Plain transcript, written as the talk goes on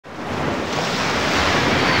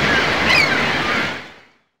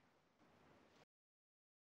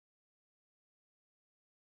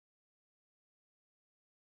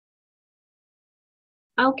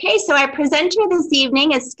Okay, so our presenter this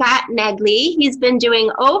evening is Scott Negley. He's been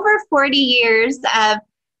doing over 40 years of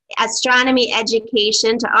astronomy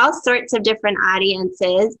education to all sorts of different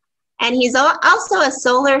audiences, and he's also a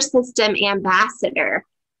solar system ambassador.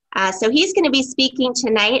 So he's going to be speaking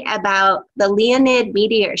tonight about the Leonid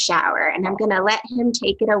meteor shower, and I'm going to let him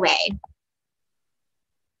take it away.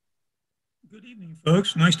 Good evening,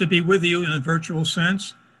 folks. Nice to be with you in a virtual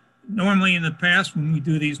sense. Normally in the past, when we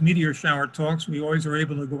do these meteor shower talks, we always are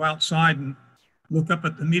able to go outside and look up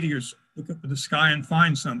at the meteors, look up at the sky and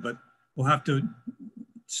find some, but we'll have to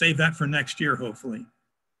save that for next year, hopefully.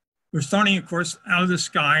 We're starting, of course, out of the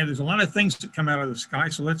sky. There's a lot of things that come out of the sky,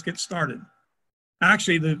 so let's get started.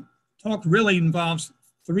 Actually, the talk really involves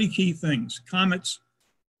three key things: comets,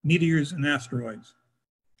 meteors, and asteroids.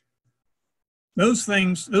 Those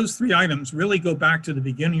things, those three items really go back to the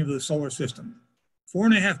beginning of the solar system.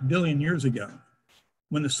 4.5 billion years ago,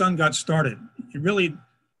 when the sun got started,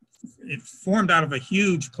 it formed out of a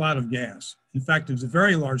huge cloud of gas. In fact, it was a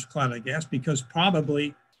very large cloud of gas because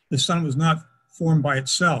probably the sun was not formed by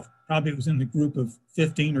itself. Probably it was in the group of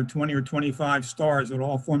 15 or 20 or 25 stars that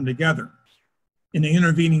all formed together. In the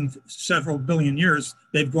intervening several billion years,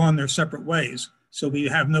 they've gone their separate ways, so we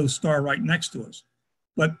have no star right next to us.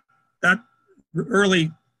 But that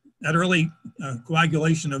early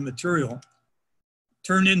coagulation of material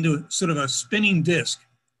turned into sort of a spinning disk.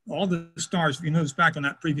 All the stars, if you notice back on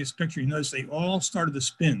that previous picture, you notice they all started to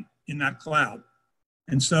spin in that cloud.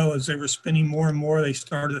 And so as they were spinning more and more, they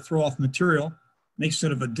started to throw off material, make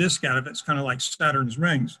sort of a disk out of it. It's kind of like Saturn's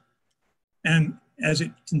rings. And as it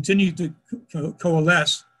continued to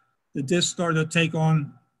coalesce, the disk started to take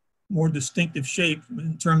on more distinctive shape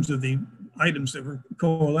in terms of the items that were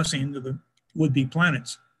coalescing into the would-be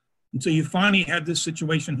planets. And so you finally had this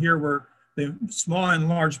situation here where the small and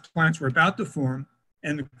large planets were about to form,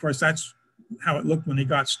 and of course that's how it looked when they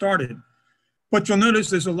got started. But you'll notice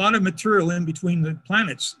there's a lot of material in between the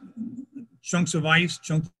planets, chunks of ice,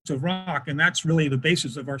 chunks of rock, and that's really the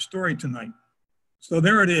basis of our story tonight. So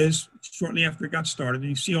there it is, shortly after it got started, and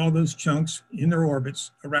you see all those chunks in their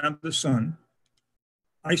orbits around the sun.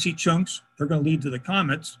 Icy chunks, they're going to lead to the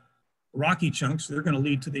comets. Rocky chunks, they're going to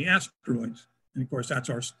lead to the asteroids. And of course, that's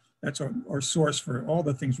our source for all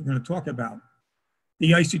the things we're going to talk about.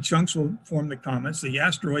 The icy chunks will form the comets. The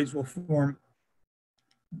asteroids will form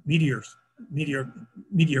meteorites,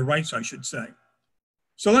 I should say.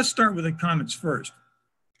 So let's start with the comets first.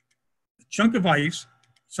 A chunk of ice,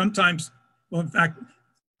 sometimes, well, in fact,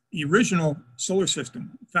 the original solar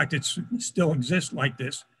system, in fact, it still exists like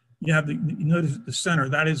this. You notice at the center,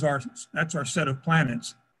 that's our set of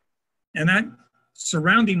planets. And that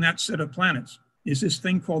surrounding that set of planets is this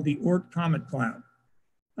thing called the Oort comet cloud,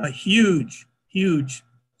 a huge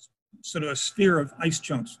sort of a sphere of ice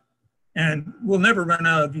chunks. And we'll never run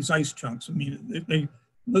out of these ice chunks. I mean,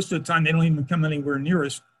 most of the time, they don't even come anywhere near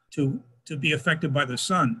us to be affected by the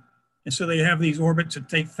sun. And so they have these orbits that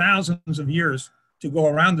take thousands of years to go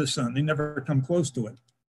around the sun. They never come close to it.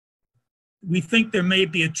 We think there may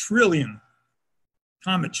be 1 trillion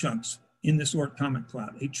comet chunks in this Oort comet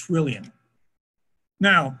cloud, 1 trillion.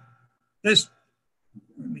 Now, let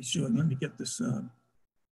me get this.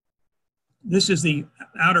 This is the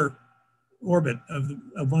outer orbit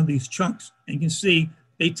of one of these chunks. And you can see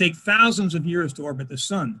they take thousands of years to orbit the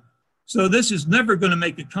sun. So this is never going to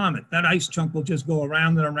make a comet. That ice chunk will just go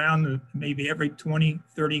around and around maybe every 20,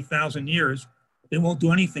 30,000 years. It won't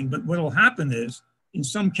do anything. But what will happen is, in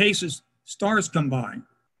some cases, stars come by.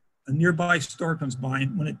 A nearby star comes by,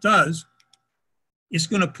 and when it does, it's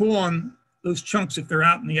going to pull on those chunks if they're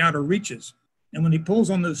out in the outer reaches. And when he pulls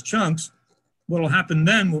on those chunks, what will happen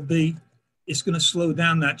then will be, it's going to slow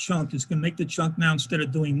down that chunk. It's going to make the chunk now, instead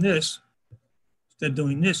of doing this,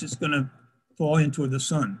 it's going to fall into the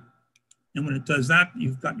sun. And when it does that,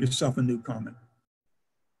 you've got yourself a new comet.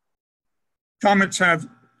 Comets have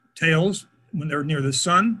tails when they're near the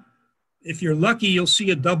sun. If you're lucky, you'll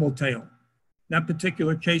see a double tail. In that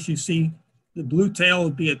particular case, you see the blue tail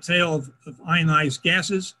would be a tail of ionized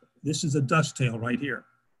gases. This is a dust tail right here.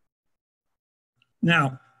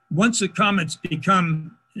 Now, once the comets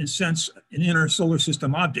become, in a sense, an inner solar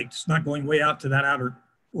system object, it's not going way out to that outer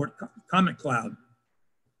comet cloud.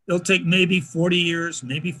 They'll take maybe 40 years,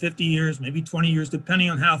 maybe 50 years, maybe 20 years,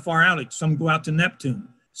 depending on how far out. Some go out to Neptune,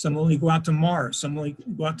 some only go out to Mars, some only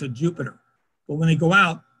go out to Jupiter. But when they go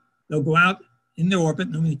out, they'll go out in their orbit,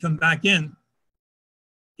 and then when they come back in,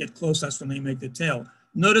 get close, that's when they make the tail.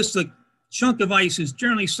 Notice the chunk of ice is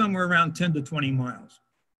generally somewhere around 10 to 20 miles.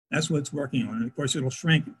 That's what it's working on. And of course, it'll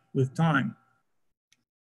shrink with time.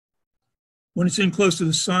 When it's in close to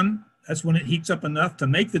the sun, that's when it heats up enough to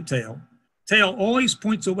make the tail. tail always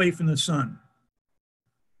points away from the sun.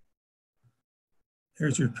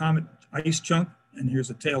 There's your comet ice chunk, and here's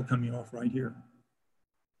the tail coming off right here.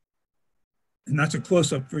 And that's a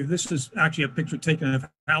close-up for you. This is actually a picture taken of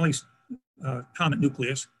Halley's comet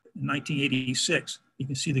nucleus in 1986. You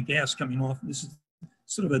can see the gas coming off. This is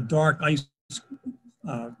sort of a dark ice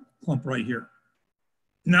clump right here.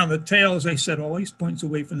 Now the tail, as I said, always points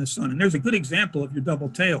away from the sun. And there's a good example of your double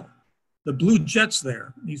tail. The blue jets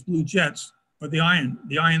there, these blue jets are the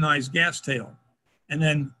ionized gas tail. And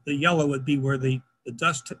then the yellow would be where the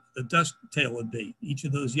dust tail would be. Each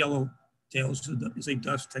of those yellow tails is a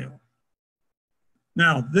dust tail.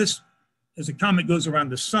 Now this, as a comet goes around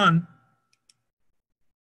the sun,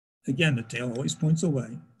 again, the tail always points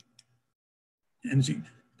away. And see,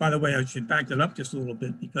 by the way, I should back that up just a little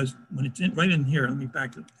bit, because when it's right in here, let me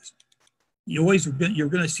back it. You're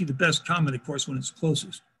going to see the best comet, of course, when it's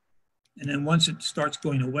closest. And then once it starts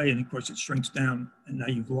going away, and of course it shrinks down, and now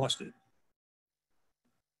you've lost it.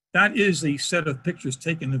 That is the set of pictures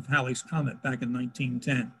taken of Halley's comet back in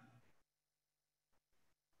 1910.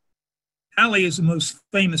 Halley is the most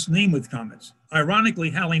famous name with comets. Ironically,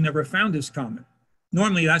 Halley never found his comet.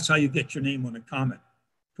 Normally, that's how you get your name on a comet.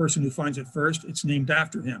 Person who finds it first, it's named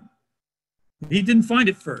after him. He didn't find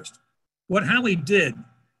it first. What Halley did,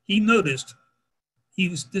 he noticed,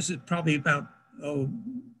 this is probably about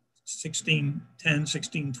 1610,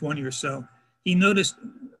 1620 or so. He noticed,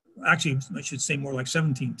 actually, I should say more like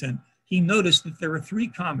 1710. He noticed that there were 3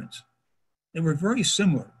 comets. They were very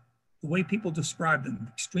similar. The way people described them,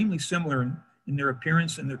 extremely similar in their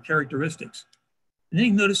appearance and their characteristics. And then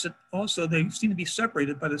he noticed that also they seem to be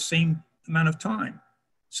separated by the same amount of time,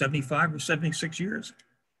 75 or 76 years.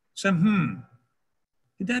 So,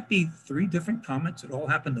 could that be 3 different comets that all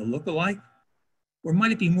happen to look alike? Or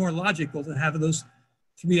might it be more logical to have those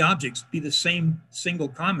 3 objects be the same single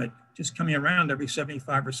comet just coming around every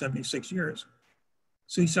 75 or 76 years?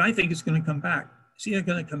 So he said, I think it's going to come back. Is he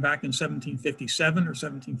going to come back in 1757 or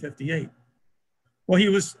 1758? Well, he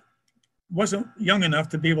wasn't young enough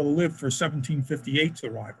to be able to live for 1758's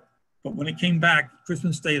arrival. But when it came back,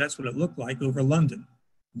 Christmas Day, that's what it looked like over London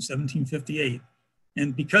in 1758.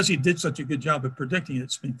 And because he did such a good job of predicting it,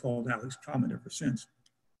 it's been called Halley's Comet ever since.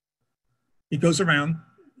 It goes around,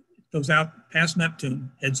 goes out past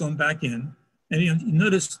Neptune, heads on back in. And you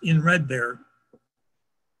notice in red there,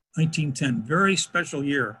 1910, very special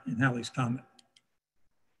year in Halley's Comet.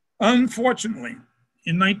 Unfortunately,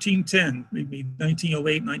 in 1910, maybe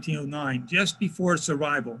 1908, 1909, just before its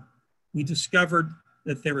arrival, we discovered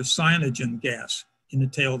that there was cyanogen gas in the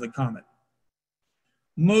tail of the comet.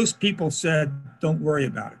 Most people said, don't worry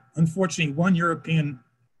about it. Unfortunately, one European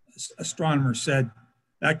astronomer said,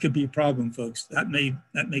 that could be a problem, folks. That may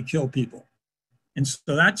kill people. And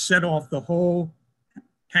so that set off the whole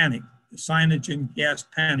panic, the cyanogen gas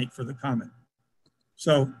panic for the comet.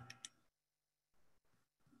 So,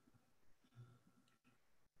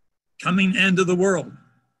 coming end of the world.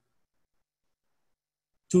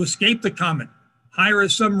 To escape the comet, hire a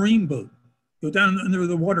submarine boat. Go down under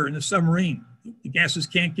the water in a submarine. The gases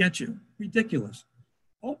can't get you. Ridiculous.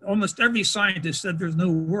 Almost every scientist said there's no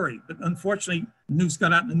worry, but unfortunately, news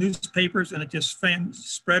got out in the newspapers and it just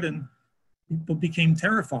spread and people became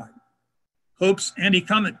terrified. Hope's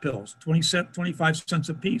anti-comet pills, 25 cents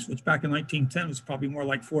a piece, which back in 1910 was probably more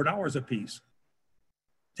like $4 a piece.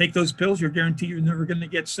 Take those pills, you're guaranteed you're never going to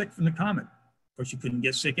get sick from the comet. Of course, you couldn't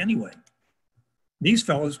get sick anyway. These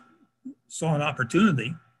fellows saw an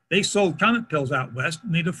opportunity. They sold comet pills out west,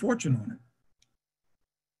 made a fortune on it.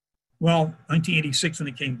 Well, 1986, when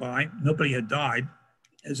it came by, nobody had died,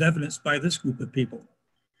 as evidenced by this group of people.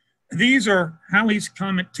 These are Halley's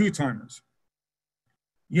Comet two-timers.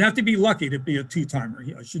 You have to be lucky to be a two-timer.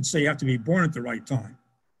 I should say you have to be born at the right time.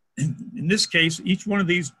 In this case, each one of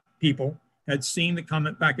these people had seen the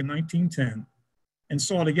comet back in 1910 and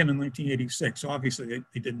saw it again in 1986. So obviously they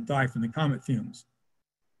didn't die from the comet fumes.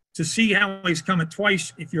 To see Halley's Comet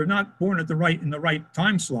twice, if you're not born at in the right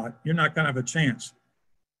time slot, you're not going to have a chance.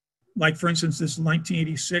 Like, for instance, this is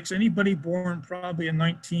 1986. Anybody born probably in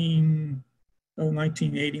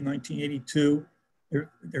 1980, 1982,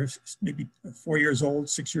 they're maybe 4 years old,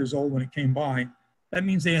 6 years old when it came by. That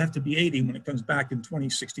means they have to be 80 when it comes back in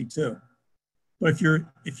 2062. But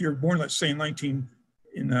if you're born, let's say let's say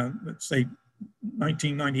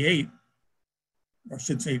 1998, or I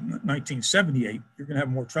should say 1978, you're going to have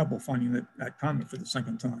more trouble finding that comet for the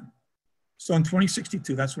second time. So in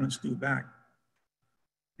 2062, that's when it's due back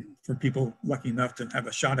for people lucky enough to have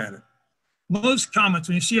a shot at it. Most comets,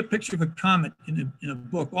 when you see a picture of a comet in a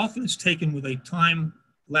book, often it's taken with a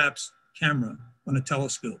time-lapse camera on a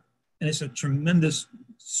telescope. And it's a tremendous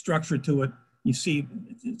structure to it. You see,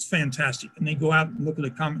 it's fantastic. And they go out and look at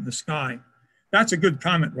a comet in the sky. That's a good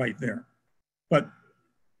comet right there. But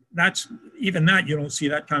even that, you don't see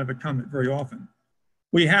that kind of a comet very often.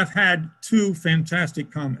 We have had two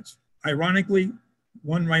fantastic comets. Ironically,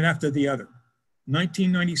 one right after the other.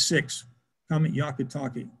 1996, comet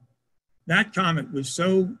Yakutaki. That comet was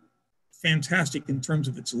so fantastic in terms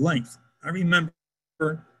of its length. I remember,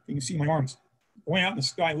 you can see my arms, going out in the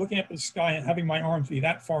sky, looking up at the sky and having my arms be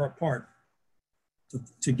that far apart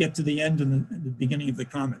to get to the end and the beginning of the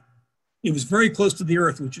comet. It was very close to the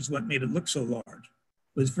Earth, which is what made it look so large.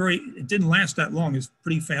 It didn't last that long. It's a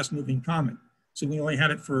pretty fast moving comet. So we only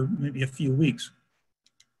had it for maybe a few weeks.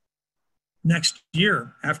 Next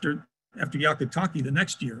year, after Yakutaki, the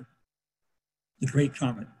next year, the great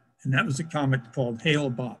comet. And that was a comet called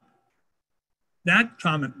Hale-Bopp. That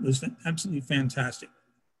comet was absolutely fantastic.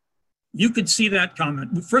 You could see that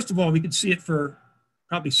comet. First of all, we could see it for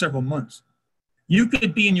probably several months. You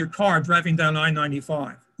could be in your car driving down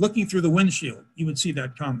I-95, looking through the windshield, you would see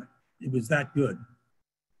that comet. It was that good.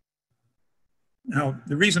 Now,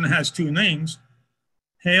 the reason it has two names,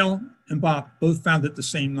 Hale and Bopp both found it the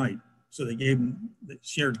same night. So they gave them the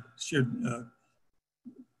shared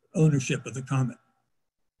ownership of the comet.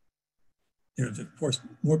 There's, of course,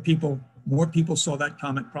 more people saw that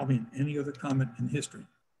comet probably than any other comet in history.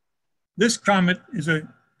 This comet is a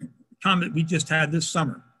comet we just had this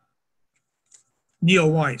summer,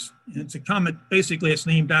 Neowise. And it's a comet, basically it's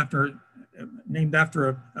named after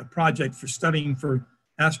a project for studying for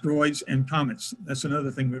asteroids and comets. That's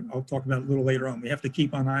another thing I'll talk about a little later on. We have to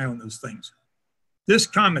keep an eye on those things. This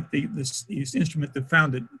comet, this instrument that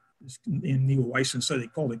found it is in Neowise, and so they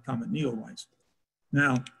called it Comet Neowise.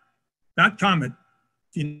 Now, that comet,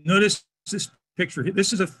 if you notice this picture,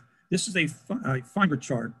 this is a finder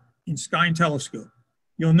chart in Sky and Telescope.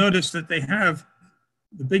 You'll notice that they have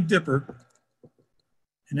the Big Dipper,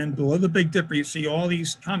 and then below the Big Dipper, you see all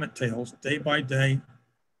these comet tails day by day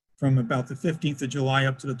from about the 15th of July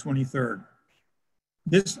up to the 23rd.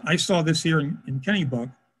 I saw this here in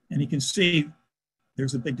Kennebuck, and you can see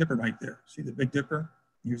there's a Big Dipper right there. See the Big Dipper?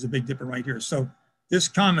 Here's a Big Dipper right here. So this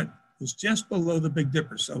comet was just below the Big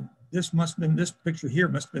Dipper. So this picture here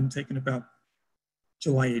must have been taken about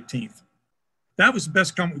July 18th. That was the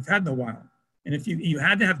best comet we've had in a while. And if you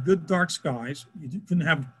had to have good dark skies, you couldn't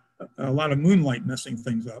have a lot of moonlight messing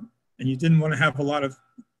things up, and you didn't want to have a lot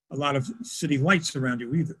of city lights around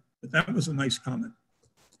you either. But that was a nice comet.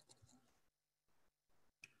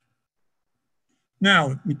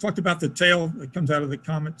 Now, we talked about the tail that comes out of the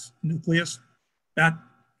comet's nucleus. That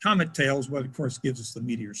comet tail is what, of course, gives us the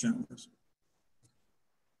meteor showers.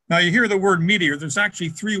 Now, you hear the word meteor. There's actually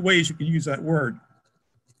three ways you can use that word.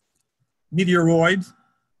 Meteoroid,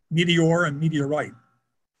 meteor, and meteorite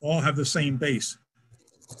all have the same base.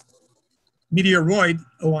 Meteoroid,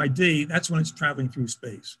 OID, that's when it's traveling through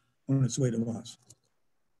space, on its way to us.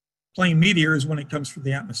 Plain meteor is when it comes through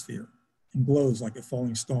the atmosphere and glows like a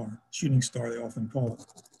falling star, shooting star they often call it.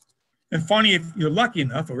 And funny, if you're lucky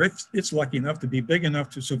enough, or if it's lucky enough to be big enough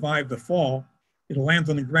to survive the fall, it'll land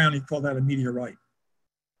on the ground, you call that a meteorite.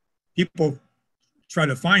 People try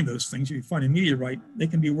to find those things. If you find a meteorite, they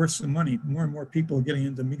can be worth some money. More and more people are getting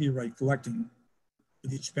into meteorite collecting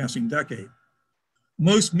with each passing decade.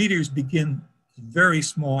 Most meteors begin as very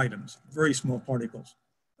small items, very small particles,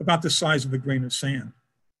 about the size of a grain of sand.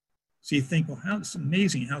 So you think, well, it's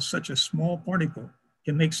amazing how such a small particle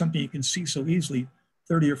can make something you can see so easily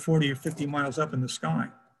 30 or 40 or 50 miles up in the sky.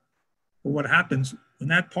 But what happens when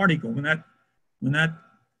that particle, when that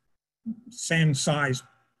sand-sized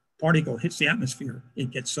particle hits the atmosphere, it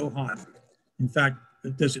gets so hot. In fact,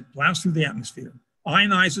 it blasts through the atmosphere,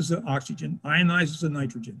 ionizes the oxygen, ionizes the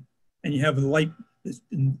nitrogen, and you have the light that's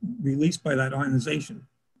been released by that ionization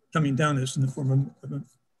coming down this in the form of a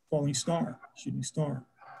falling star, shooting star.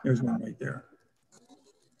 There's one right there.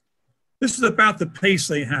 This is about the pace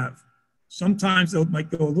they have. Sometimes they might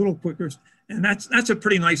go a little quicker, and that's a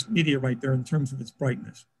pretty nice meteor right there in terms of its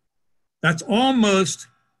brightness. That's almost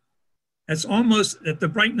at the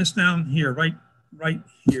brightness down here, right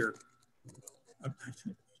here.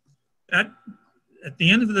 At the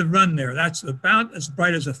end of the run there, that's about as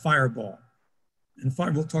bright as a fireball. And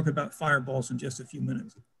we'll talk about fireballs in just a few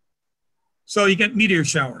minutes. So you get meteor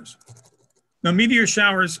showers. Now, meteor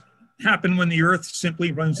showers happen when the Earth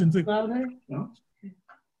simply runs into...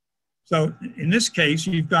 So in this case,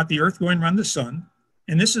 you've got the Earth going around the sun,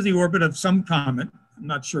 and this is the orbit of some comet. I'm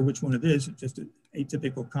not sure which one it is. It's just an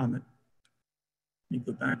atypical comet. Let me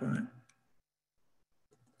go back on it.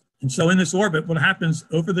 And so in this orbit, what happens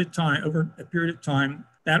over a period of time,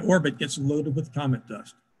 that orbit gets loaded with comet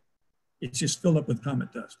dust. It's just filled up with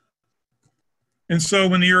comet dust. And so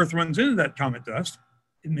when the Earth runs into that comet dust,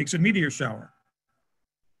 it makes a meteor shower,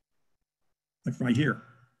 like right here.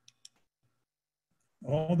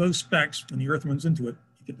 All those specks, when the Earth runs into it,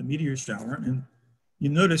 you get the meteor shower. And you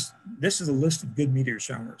notice this is a list of good meteor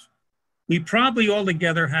showers. We probably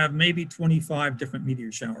altogether have maybe 25 different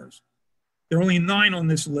meteor showers. There are only 9 on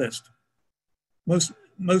this list.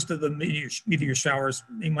 Most of the meteor showers,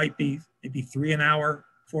 they might be maybe 3 an hour,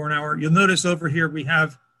 4 an hour. You'll notice over here we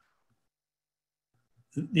have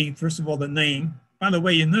first of all, the name. By the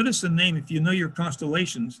way, you notice the name, if you know your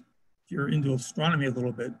constellations, if you're into astronomy a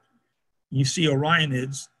little bit, you see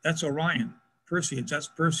Orionids, that's Orion. Perseids, that's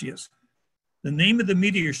Perseus. The name of the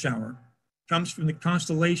meteor shower comes from the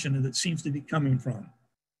constellation that it seems to be coming from.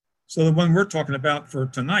 So the one we're talking about for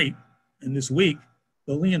tonight and this week,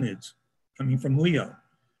 the Leonids, coming from Leo.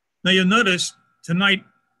 Now you'll notice tonight,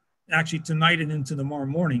 actually tonight and into tomorrow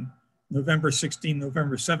morning, November 16,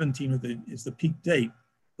 November 17 is the peak date.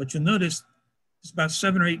 But you'll notice it's about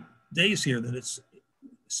 7 or 8 days here that it's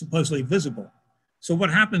supposedly visible. So what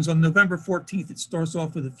happens on November 14th, it starts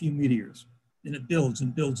off with a few meteors, and it builds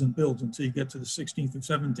and builds and builds until you get to the 16th or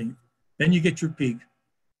 17th. Then you get your peak,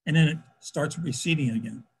 and then it starts receding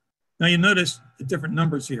again. Now you notice the different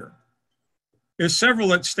numbers here. There's several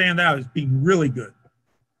that stand out as being really good.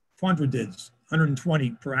 Quadridids,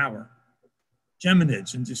 120 per hour.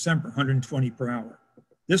 Geminids in December, 120 per hour.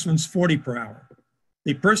 This one's 40 per hour.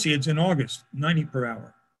 The Perseids in August, 90 per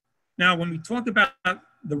hour. Now, when we talk about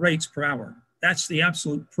the rates per hour, that's the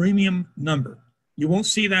absolute premium number. You won't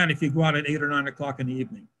see that if you go out at 8 or 9 o'clock in the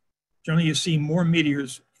evening. Generally, you see more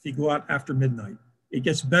meteors if you go out after midnight. It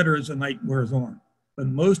gets better as the night wears on. But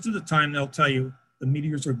most of the time, they'll tell you the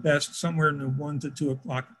meteors are best somewhere in the 1 to 2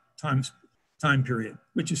 o'clock time period,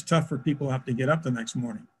 which is tough for people who have to get up the next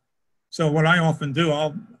morning. So what I often do,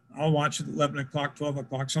 I'll watch at 11 o'clock, 12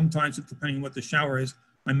 o'clock. Sometimes, depending on what the shower is,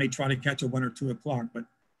 I may try to catch a 1 or 2 o'clock, but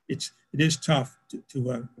it is tough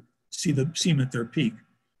to see them at their peak.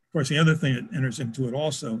 Of course, the other thing that enters into it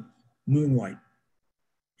also, moonlight.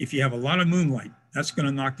 If you have a lot of moonlight, that's going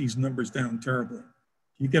to knock these numbers down terribly.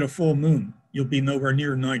 If you get a full moon, you'll be nowhere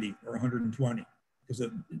near 90 or 120 because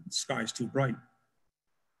the sky's too bright.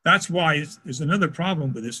 That's why there's another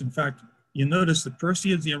problem with this. In fact, you notice the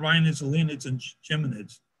Perseids, the Orionids, the Leonids, and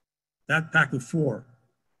Geminids, that pack of 4,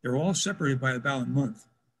 they're all separated by about a month,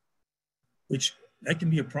 which that can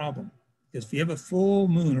be a problem. Because if you have a full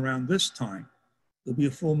moon around this time, there'll be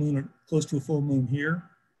a full moon, close to a full moon here,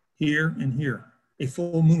 here, and here. A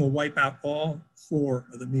full moon will wipe out all 4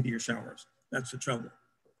 of the meteor showers. That's the trouble.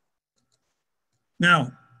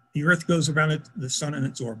 Now, the Earth goes around the sun in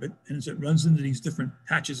its orbit, and as it runs into these different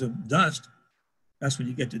patches of dust, that's when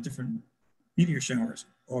you get to different meteor showers.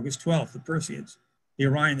 August 12th, the Perseids. The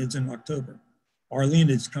Orionids in October. Our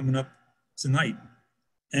Leonids coming up tonight.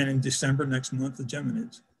 And in December next month, the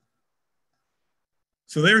Geminids.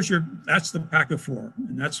 So that's the pack of 4,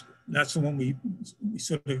 and that's the one we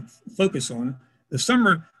sort of focus on. The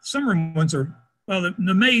summer ones are, well,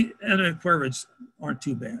 the May Eta Aquarids aren't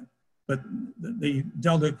too bad, but the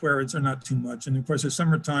Delta Aquarids are not too much. And of course, the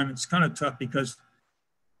summertime, it's kind of tough because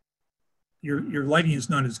your lighting is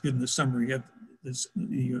not as good in the summer. You have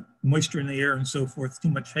the moisture in the air and so forth, too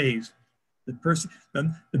much haze.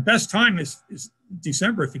 The best time is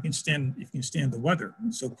December if you can stand the weather.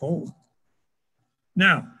 It's so cold.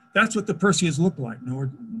 Now, that's what the Perseids look like. Now,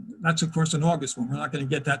 that's, of course, an August one. We're not going to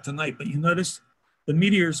get that tonight, but you notice the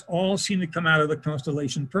meteors all seem to come out of the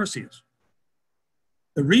constellation Perseus.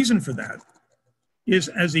 The reason for that is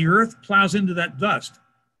as the Earth plows into that dust,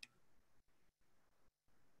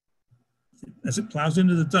 as it plows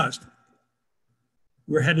into the dust,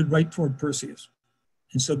 we're headed right toward Perseus.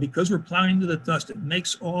 And so because we're plowing into the dust, it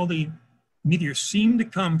makes all the meteors seem to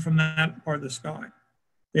come from that part of the sky.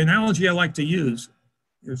 The analogy I like to use,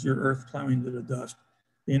 here's your Earth plowing into the dust.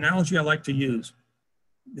 The analogy I like to use,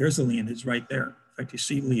 there's the Leonids right there. In fact, you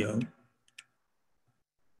see Leo.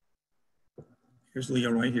 Here's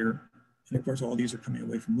Leo right here. And of course, all these are coming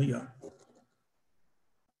away from Leo.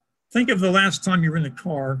 Think of the last time you were in a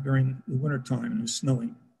car during the wintertime and it was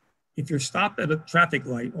snowing. If you're stopped at a traffic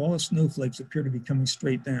light, all the snowflakes appear to be coming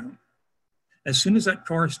straight down. As soon as that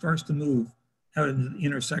car starts to move out into the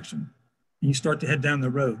intersection and you start to head down the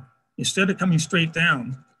road, instead of coming straight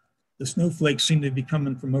down, the snowflakes seem to be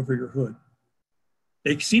coming from over your hood.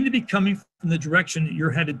 They seem to be coming from the direction that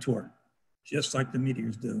you're headed toward, just like the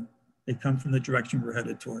meteors do. They come from the direction we're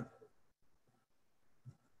headed toward.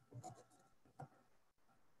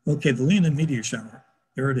 Okay, the Leonid meteor shower,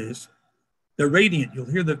 there it is. The radiant,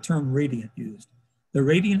 you'll hear the term radiant used. The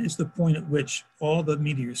radiant is the point at which all the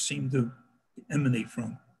meteors seem to emanate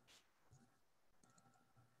from.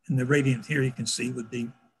 And the radiant here you can see would be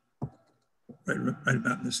right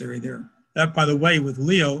about in this area there. That, by the way, with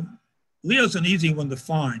Leo, Leo's an easy one to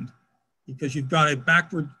find because you've got a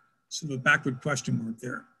sort of a backward question mark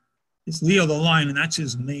there. It's Leo the lion, and that's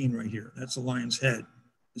his mane right here. That's the lion's head.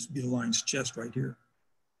 This would be the lion's chest right here.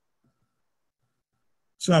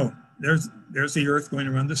 So there's the Earth going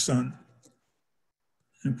around the sun.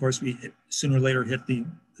 And of course, we sooner or later hit the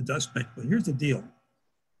dust speck. But here's the deal.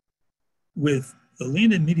 With the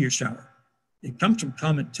Leonid meteor shower, it comes from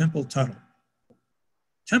comet Tempel-Tuttle.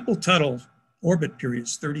 Tempel-Tuttle's orbit period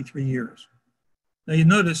is 33 years. Now you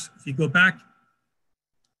notice, if you go back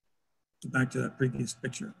to that previous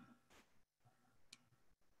picture.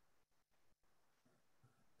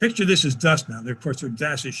 Picture this as dust now. Of course, their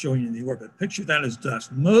gas is showing you in the orbit. Picture that as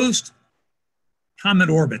dust. Most comet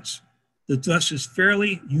orbits, the dust is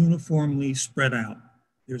fairly uniformly spread out.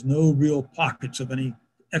 There's no real pockets of any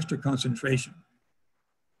extra concentration.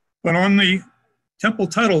 But on the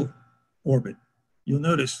Tempel-Tuttle orbit, you'll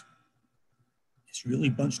notice it's really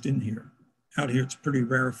bunched in here. Out here, it's pretty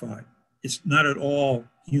rarefied. It's not at all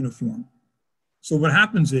uniform. So what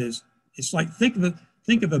happens is, it's like, think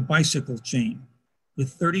of a bicycle chain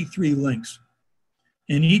with 33 links.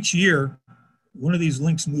 And each year, one of these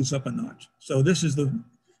links moves up a notch. So this is the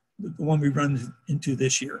one we run into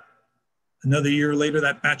this year. Another year later,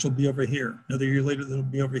 that batch will be over here. Another year later, it'll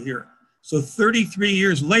be over here. So 33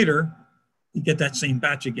 years later, you get that same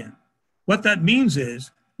batch again. What that means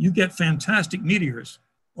is you get fantastic meteors,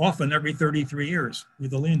 often every 33 years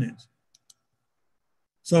with the Leonids.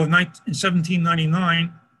 So in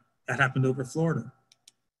 1799, that happened over Florida.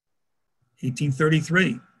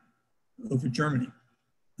 1833, over Germany.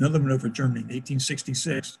 Another one over Germany,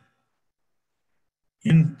 1866.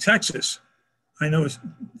 In Texas, I know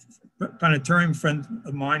a planetarium friend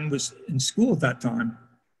of mine was in school at that time,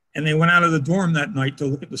 and they went out of the dorm that night to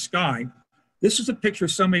look at the sky. This is a picture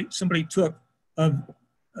somebody took of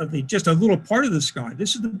just a little part of the sky.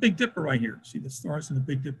 This is the Big Dipper right here. See the stars in the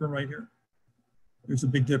Big Dipper right here? There's the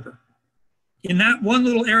Big Dipper. In that one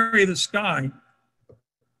little area of the sky,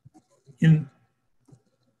 in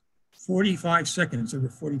 45 seconds, there were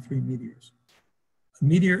 43 meteors. A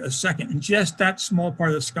meteor a second, in just that small part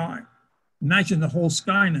of the sky. Imagine the whole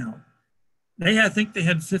sky now. I think they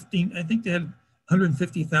had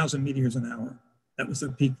 150,000 meteors an hour. That was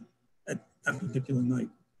their peak at that particular night.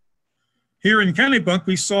 Here in Kennebunk,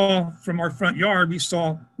 we saw, from our front yard, we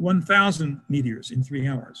saw 1,000 meteors in 3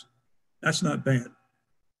 hours. That's not bad.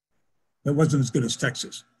 That wasn't as good as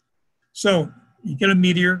Texas. So you get a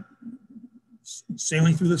meteor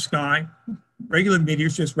sailing through the sky. Regular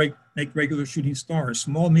meteors just make regular shooting stars.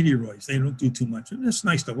 Small meteoroids, they don't do too much. And it's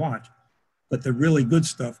nice to watch. But the really good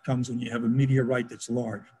stuff comes when you have a meteorite that's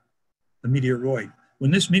large, a meteoroid.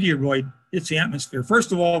 When this meteoroid hits the atmosphere,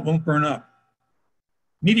 first of all, it won't burn up.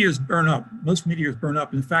 Meteors burn up. Most meteors burn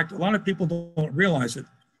up. In fact, a lot of people don't realize it.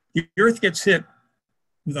 The Earth gets hit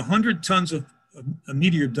with 100 tons of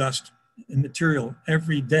meteor dust and material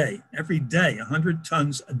every day, 100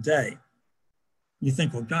 tons a day. You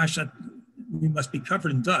think, well, gosh, we must be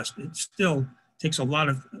covered in dust. It still takes a lot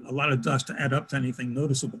of dust to add up to anything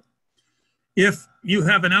noticeable. If you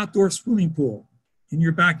have an outdoor swimming pool in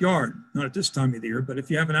your backyard, not at this time of the year, but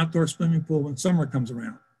if you have an outdoor swimming pool when summer comes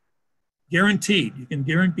around, guaranteed, you can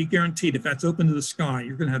be guaranteed if that's open to the sky,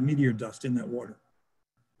 you're going to have meteor dust in that water.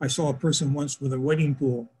 I saw a person once with a wading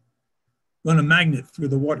pool run a magnet through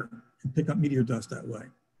the water and pick up meteor dust that way.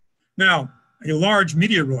 Now, a large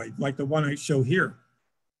meteoroid like the one I show here,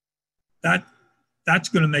 that's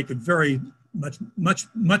going to make a very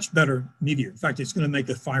much better meteor. In fact, it's going to make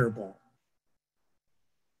a fireball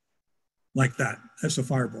like that. That's a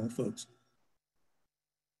fireball, folks.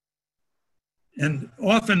 And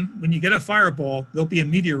often when you get a fireball, there'll be a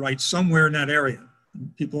meteorite somewhere in that area.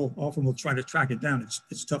 And people often will try to track it down.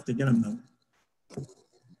 It's tough to get them though.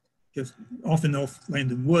 Because often they'll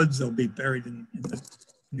land in woods, they'll be buried in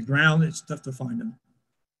the ground. It's tough to find them.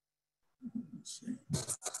 Let's see.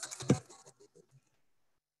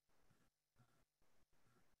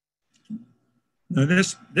 Now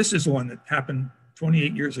this is one that happened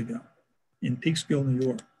 28 years ago in Peekskill, New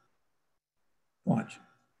York. Watch.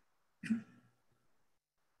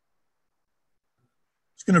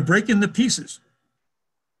 It's going to break into pieces.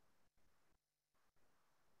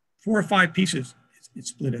 4 or 5 pieces it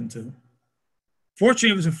split into.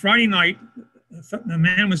 Fortunately, it was a Friday night. The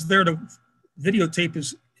man was there to videotape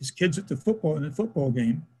his kids at the football game.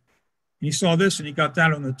 And he saw this and he got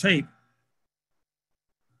that on the tape.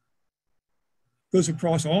 Goes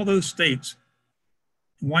across all those states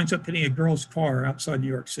and winds up hitting a girl's car outside New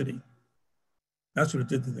York City. That's what it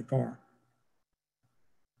did to the car.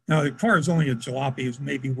 Now, the car is only a jalopy. It was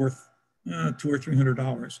maybe worth $200 or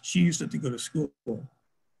 $300. She used it to go to school.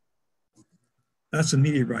 That's a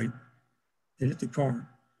meteorite. It hit the car.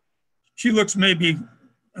 She looks maybe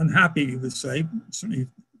unhappy, you would say, certainly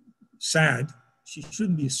sad. She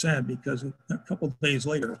shouldn't be sad because a couple of days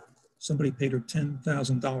later, somebody paid her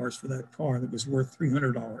 $10,000 for that car that was worth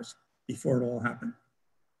 $300 before it all happened.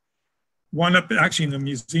 Wound up actually in the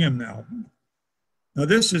museum now. Now,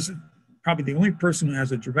 this is probably the only person who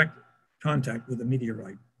has a direct contact with a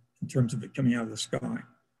meteorite in terms of it coming out of the sky.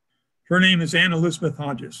 Her name is Anne Elizabeth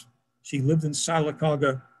Hodges. She lived in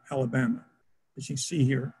Sylacauga, Alabama. As you see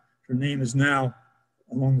here, her name is now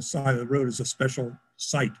along the side of the road as a special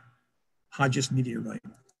site, Hodges meteorite.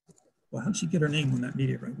 Well, how did she get her name on that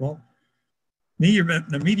meteorite? Well,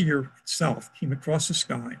 the meteor itself came across the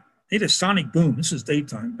sky. They had a sonic boom. This is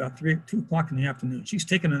daytime, about 2 o'clock in the afternoon. She's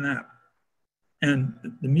taking a nap. And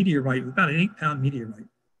the meteorite, about an 8-pound meteorite,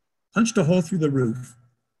 punched a hole through the roof,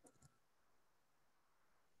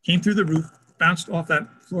 came through the roof, bounced off that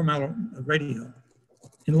floor model radio,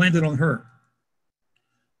 and landed on her.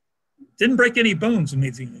 Didn't break any bones,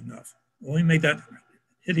 amazingly enough. Only made that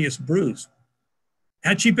hideous bruise.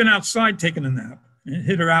 Had she been outside taking a nap and it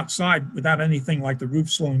hit her outside without anything like the roof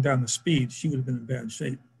slowing down the speed, she would have been in bad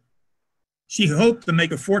shape. She hoped to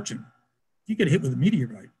make a fortune. You get hit with a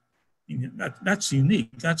meteorite. I mean, that's unique.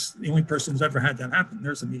 That's the only person who's ever had that happen.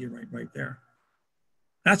 There's a meteorite right there.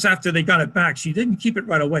 That's after they got it back. She didn't keep it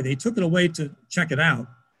right away. They took it away to check it out.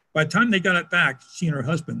 By the time they got it back, she and her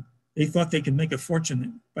husband, they thought they could make a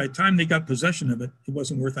fortune. By the time they got possession of it, it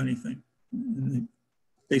wasn't worth anything. And they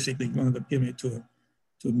basically wound up giving it to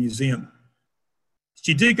a museum.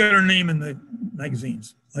 She did get her name in the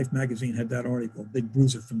magazines. Life magazine had that article, Big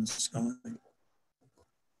Bruiser from the Sky.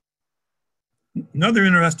 Another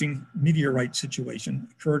interesting meteorite situation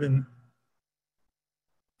occurred in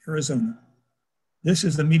Arizona. This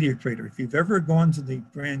is the meteor crater. If you've ever gone to the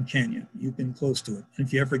Grand Canyon, you've been close to it. And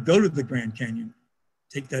if you ever go to the Grand Canyon,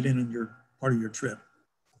 take that in on your part of your trip.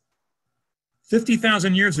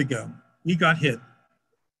 50,000 years ago, we got hit,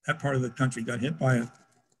 that part of the country got hit by a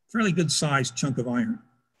fairly good sized chunk of iron.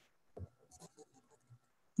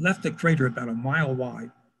 Left a crater about a mile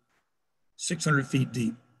wide, 600 feet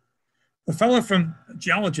deep. A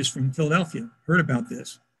geologist from Philadelphia heard about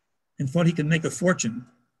this and thought he could make a fortune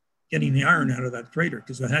getting the iron out of that crater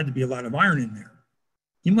because there had to be a lot of iron in there.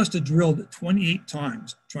 He must have drilled 28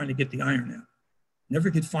 times trying to get the iron out. Never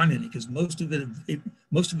could find any because most of it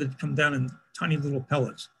had come down in tiny little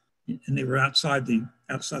pellets and they were outside the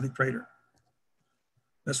crater.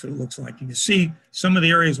 That's what it looks like. You can see some of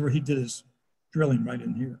the areas where he did his drilling right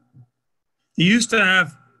in here. He used to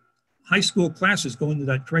have high school classes go into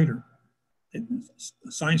that crater.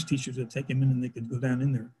 Science teachers would take him in and they could go down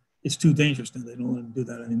in there. It's too dangerous now. They don't let them do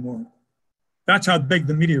that anymore. That's how big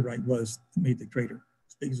the meteorite was that made the crater.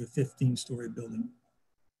 As big as a 15-story building.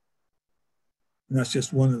 And that's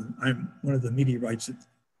just one of the meteorites that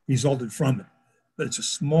resulted from it. But it's a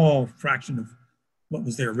small fraction of what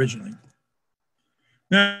was there originally.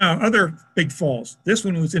 Now, other big falls. This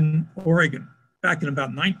one was in Oregon back in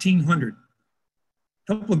about 1900.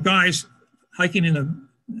 A couple of guys hiking in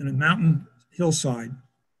a mountain hillside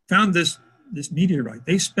found this meteorite.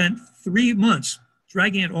 They spent 3 months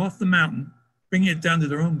dragging it off the mountain, bringing it down to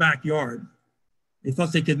their own backyard. They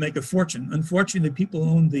thought they could make a fortune. Unfortunately,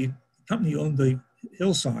 the company owned the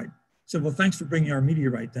hillside. Said, well, thanks for bringing our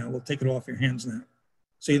meteorite down. We'll take it off your hands now.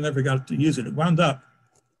 So you never got to use it. It wound up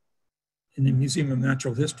in the Museum of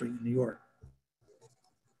Natural History in New York.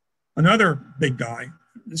 Another big guy,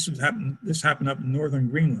 this happened up in northern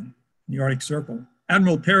Greenland, in the Arctic Circle.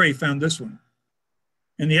 Admiral Peary found this one.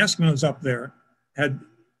 And the Eskimos up there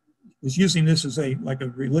was using this as a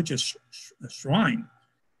religious shrine.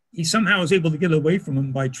 He somehow was able to get away from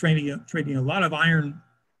them by trading a lot of iron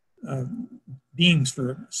beams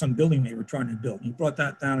for some building they were trying to build. He brought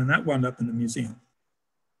that down and that wound up in the museum.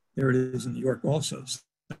 There it is in New York also,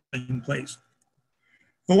 same place.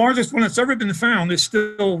 The largest one that's ever been found is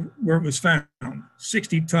still where it was found,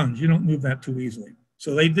 60 tons. You don't move that too easily.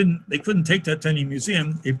 So they couldn't take that to any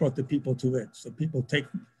museum. They brought the people to it. So people take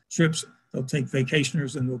trips, they'll take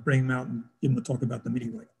vacationers and they'll bring them out and give them a talk about the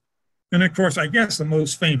meteorite. And of course, I guess the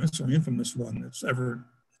most famous or infamous one that's ever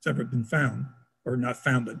been found, or not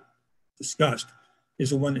found, but discussed, is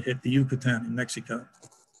the one that hit the Yucatan in Mexico.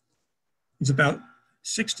 It's about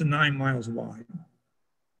 6 to 9 miles wide.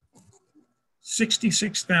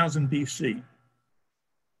 66,000 BC. I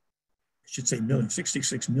should say million,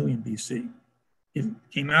 66 million BC. It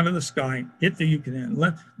came out of the sky, hit the Yucatan,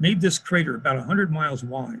 made this crater about 100 miles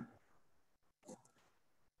wide.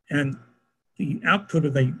 And the output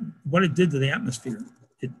of what it did to the atmosphere.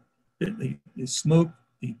 The smoke,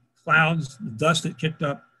 the clouds, the dust it kicked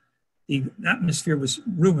up, the atmosphere was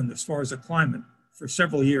ruined as far as the climate for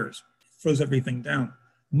several years. It froze everything down.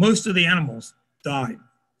 Most of the animals died.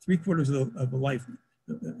 3/4 of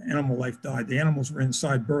the animal life died. The animals were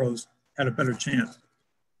inside burrows, had a better chance.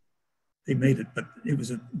 They made it, but it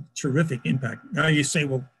was a terrific impact. Now you say,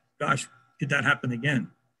 well, gosh, could that happen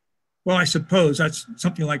again? Well, I suppose that's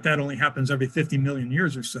something like that only happens every 50 million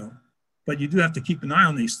years or so. But you do have to keep an eye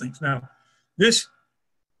on these things. Now, this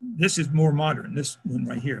is more modern, this one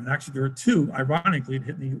right here. And actually, there are two, ironically,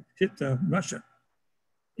 that hit Russia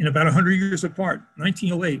in about 100 years apart,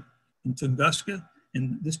 1908 in Tunguska,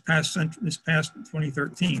 and this past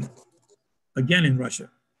 2013, again in Russia.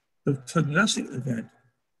 The Tunguska event,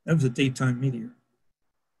 that was a daytime meteor.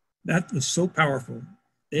 That was so powerful.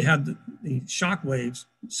 They had the shock waves,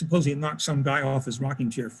 supposedly knocked some guy off his rocking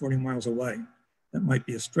chair 40 miles away. That might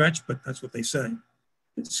be a stretch, but that's what they say.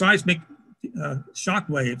 The seismic shock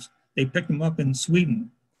waves, they picked them up in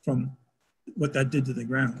Sweden from what that did to the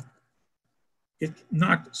ground. It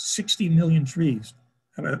knocked 60 million trees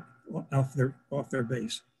off their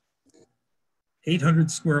base. 800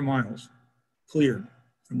 square miles cleared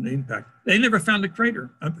from the impact. They never found a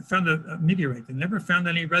crater, found a meteorite. They never found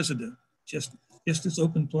any residue, just this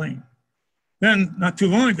open plain. Then, not too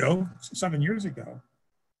long ago, 7 years ago,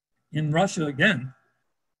 in Russia again,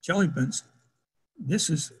 Chelyabinsk, this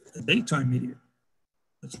is a daytime meteor.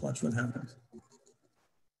 Let's watch what happens.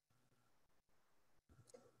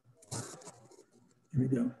 Here we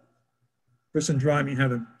go. Person driving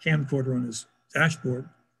had a camcorder on his dashboard.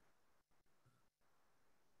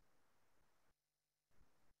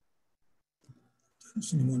 Doesn't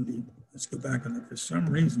seem to want to be, let's go back on it for some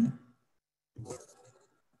reason.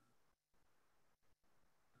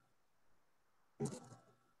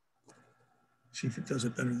 See if it does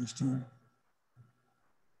it better this time.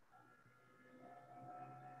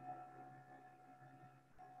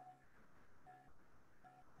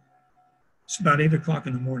 It's about 8 o'clock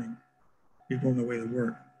in the morning. People on their way to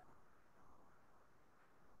work.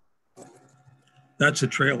 That's a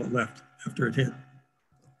trail it left after it hit.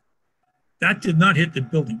 That did not hit the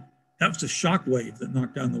building. That was the shock wave that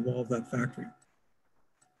knocked down the wall of that factory.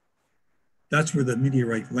 That's where the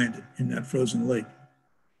meteorite landed, in that frozen lake.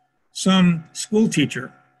 Some school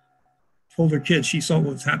teacher told her kids, she saw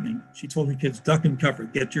what was happening. She told her kids, duck and cover,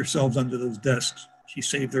 get yourselves under those desks. She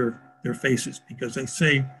saved their faces because they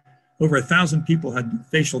say over 1,000 people had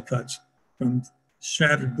facial cuts from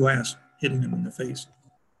shattered glass hitting them in the face.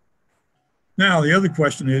 Now, the other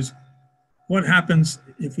question is, what happens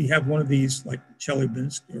if we have one of these like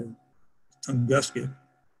Chelyabinsk or Tunguska?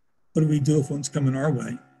 What do we do if one's coming our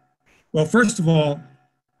way? Well, first of all,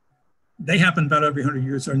 they happen about every 100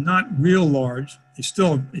 years. They're not real large. They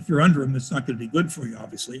still, if you're under them, it's not going to be good for you,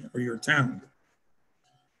 obviously, or your town.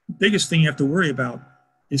 The biggest thing you have to worry about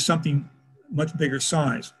is something much bigger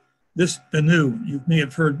size. This Bennu, you may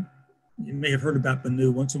have heard about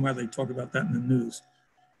Bennu. Once in a while, they talk about that in the news.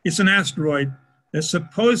 It's an asteroid that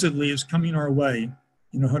supposedly is coming our way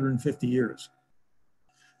in 150 years.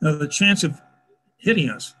 Now, the chance of hitting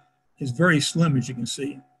us is very slim, as you can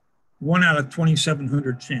see. 1 out of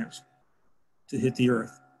 2,700 chance to hit the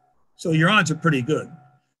Earth. So your odds are pretty good.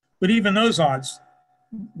 But even those odds,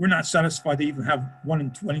 we're not satisfied to even have 1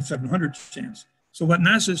 in 2,700 chance. So what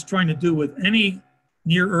NASA is trying to do with any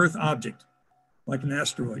near-Earth object, like an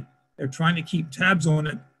asteroid, they're trying to keep tabs on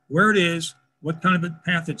it, where it is, what kind of a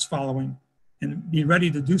path it's following, and be ready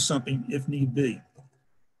to do something if need be.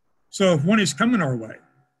 So if one is coming our way,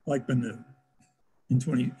 like Bennu, in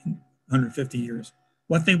 150 years,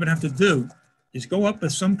 what they would have to do is go up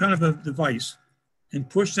with some kind of a device and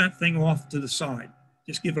push that thing off to the side.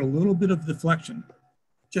 Just give it a little bit of deflection,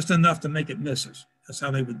 just enough to make it miss us. That's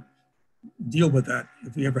how they would deal with that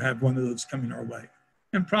if we ever have one of those coming our way.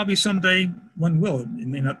 And probably someday one will. It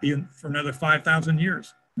may not be for another 5,000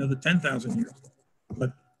 years, another 10,000 years,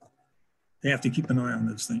 but they have to keep an eye on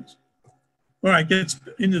those things. All right, gets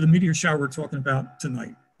into the meteor shower we're talking about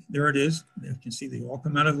tonight. There it is. You can see they all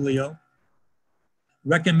come out of Leo.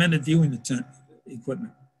 Recommended viewing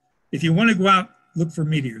equipment. If you want to go out, look for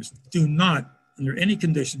meteors. Do not, under any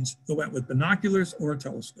conditions, go out with binoculars or a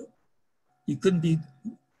telescope. You couldn't be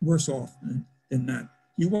worse off than that.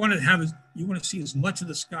 You want to see as much of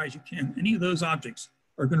the sky as you can. Any of those objects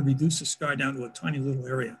are going to reduce the sky down to a tiny little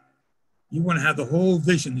area. You want to have the whole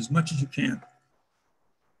vision as much as you can.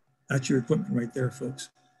 That's your equipment right there, folks.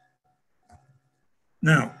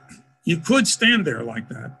 Now, you could stand there like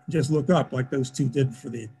that, just look up like those two did for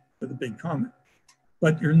the big comet.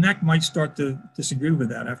 but your neck might start to disagree with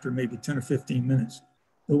that after maybe 10 or 15 minutes.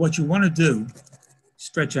 But what you want to do,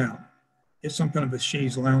 stretch out. Get some kind of a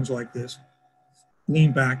chaise lounge like this,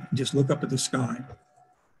 lean back, and just look up at the sky.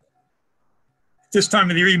 This time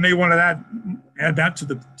of the year, you may want to add that to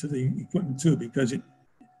the equipment too, because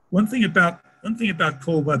one thing about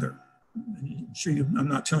cold weather, I'm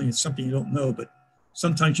not telling you something you don't know, but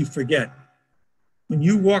sometimes you forget. When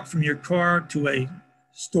you walk from your car to a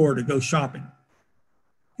store to go shopping,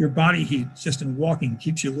 your body heat just in walking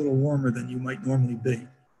keeps you a little warmer than you might normally be.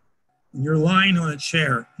 When you're lying on a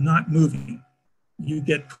chair, not moving, you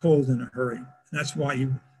get cold in a hurry. And that's why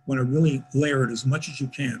you want to really layer it as much as you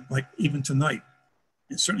can, like even tonight,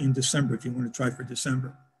 and certainly in December if you want to try for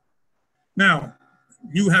December. Now,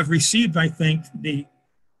 you have received, I think, the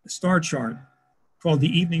star chart called the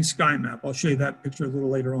Evening Sky Map. I'll show you that picture a little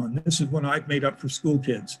later on. This is one I've made up for school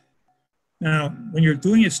kids. Now, when you're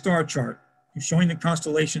doing a star chart, you're showing the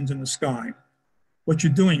constellations in the sky. What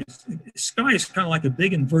you're doing is, the sky is kind of like a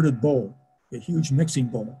big inverted bowl, a huge mixing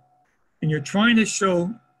bowl. And you're trying to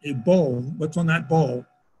show a bowl, what's on that bowl,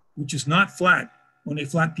 which is not flat on a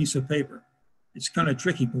flat piece of paper. It's kind of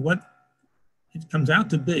tricky, but what it comes out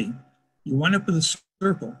to be, you wind up with a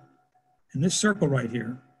circle. And this circle right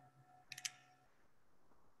here,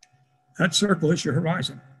 that circle is your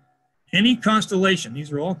horizon. Any constellation,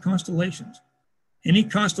 these are all constellations, any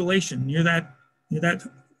constellation near that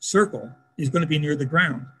circle is going to be near the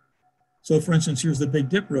ground. So for instance, here's the Big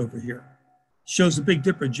Dipper over here. Shows the Big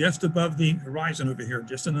Dipper just above the horizon over here,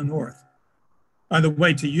 just in the north. By the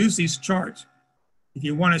way, to use these charts, if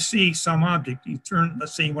you want to see some object, you turn,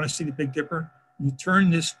 let's say you want to see the Big Dipper, you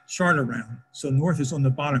turn this chart around. So north is on the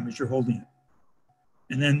bottom as you're holding it.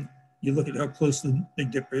 And then you look at how close the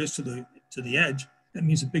Big Dipper is to the edge. That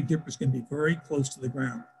means the Big Dipper is going to be very close to the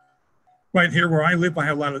ground. Right here where I live, I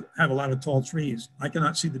have a lot of tall trees. I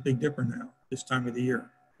cannot see the Big Dipper now, this time of the year.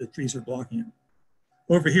 The trees are blocking it.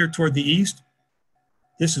 Over here toward the east,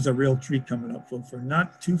 this is a real treat coming up, folks. We're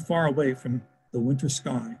not too far away from the winter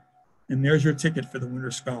sky. And there's your ticket for the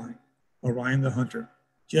winter sky, Orion the Hunter,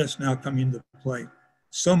 just now coming into play.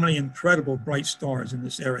 So many incredible bright stars in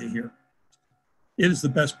this area here. It is the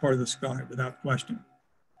best part of the sky, without question.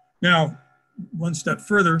 Now, one step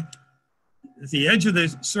further, the edge of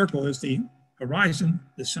the circle is the horizon,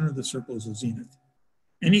 the center of the circle is the zenith.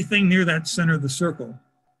 Anything near that center of the circle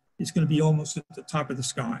is going to be almost at the top of the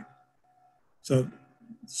sky. So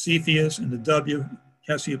Cepheus and the W,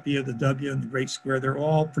 Cassiopeia, the W, and the Great Square, they're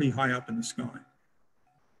all pretty high up in the sky.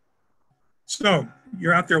 So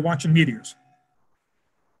you're out there watching meteors.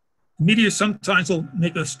 Meteors sometimes will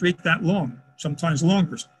make a streak that long, sometimes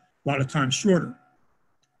longer, a lot of times shorter.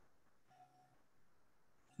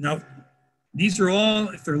 Now, these are all,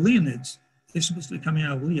 if they're Leonids, they're supposed to be coming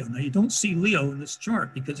out of Leo. Now, you don't see Leo in this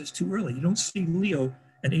chart because it's too early. You don't see Leo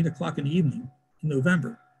at 8 o'clock in the evening in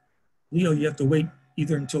November. Leo, you have to wait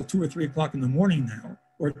either until 2 or 3 o'clock in the morning now,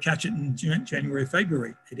 or catch it in January,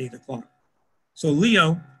 February at 8 o'clock. So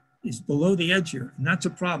Leo is below the edge here, and that's a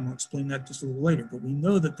problem. I'll explain that just a little later, but we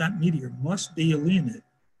know that that meteor must be a Leonid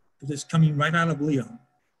because it's coming right out of Leo.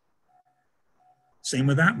 Same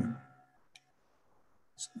with that one.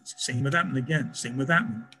 Same with that one again, same with that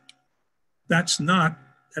one. That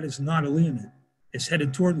is not a Leonid. It's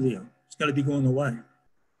headed toward Leo. It's got to be going away.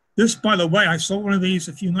 This, by the way, I saw one of these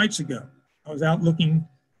a few nights ago. I was out looking,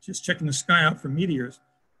 just checking the sky out for meteors.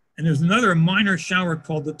 And there's another minor shower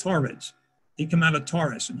called the Taurids. They come out of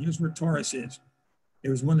Taurus, and here's where Taurus is.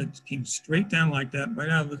 There was one that came straight down like that, right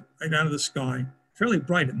out of the sky, fairly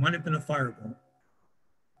bright. It might have been a fireball.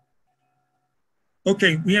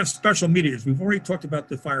 Okay, we have special meteors. We've already talked about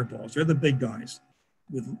the fireballs. They're the big guys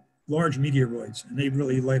with large meteoroids, and they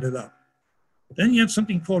really light it up. But then you have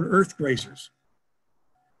something called earth grazers.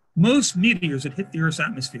 Most meteors that hit the Earth's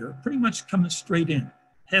atmosphere are pretty much coming straight in,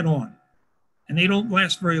 head on. And they don't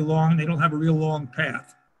last very long. They don't have a real long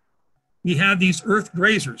path. We have these earth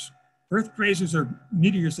grazers. Earth grazers are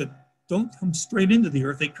meteors that don't come straight into the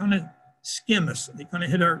Earth. They kind of skim us. They kind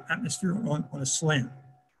of hit our atmosphere on a slant.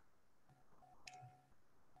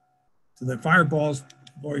 So the fireballs,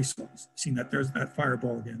 I've already seen that. There's that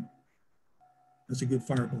fireball again. That's a good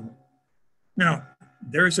fireball. Now,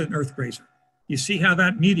 there's an earth grazer. You see how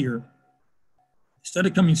that meteor, instead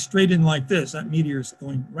of coming straight in like this, that meteor is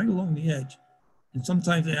going right along the edge. And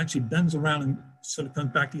sometimes it actually bends around and sort of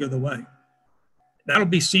comes back the other way. That'll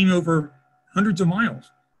be seen over hundreds of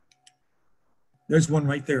miles. There's one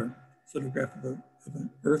right there, photograph of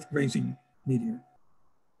an earth grazing meteor.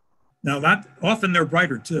 Now that, often they're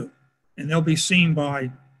brighter too, and they'll be seen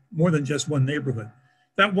by more than just one neighborhood.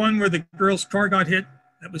 That one where the girl's car got hit,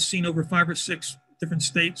 that was seen over 5 or 6 different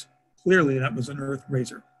states. Clearly, that was an Earth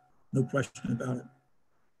grazers, no question about it.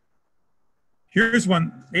 Here's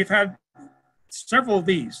one. They've had several of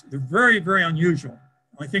these. They're very, very unusual.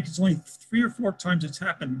 I think it's only 3 or 4 times it's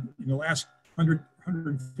happened in the last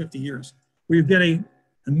 150 years, where you get a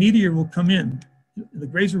meteor will come in, the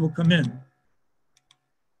grazer will come in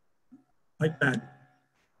like that.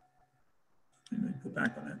 Let me go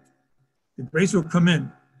back on that. The grazer will come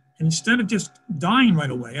in, and instead of just dying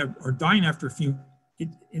right away or dying after a few,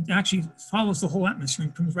 it actually follows the whole atmosphere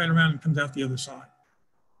and comes right around and comes out the other side.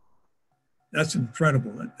 That's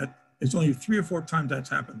incredible. It's only 3 or 4 times that's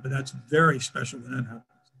happened, but that's very special when that happens.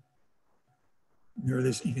 There it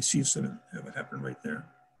is. You can see sort of what happened right there.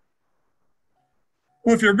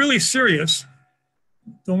 Well, if you're really serious,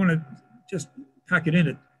 don't want to just pack it in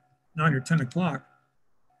at 9 or 10 o'clock.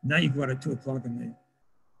 Now you go out at 2 o'clock in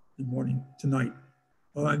the morning tonight.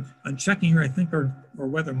 Well, I'm checking here. I think our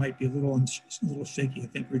weather might be a little shaky. I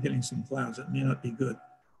think we're getting some clouds. It may not be good.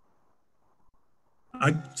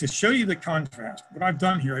 To show you the contrast, what I've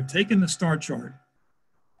done here, I've taken the star chart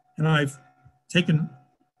and I've taken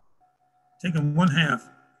 1/2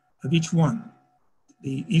 of each one,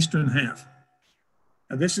 the eastern half.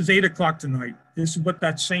 Now this is 8 o'clock tonight. This is what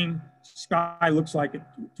that same sky looks like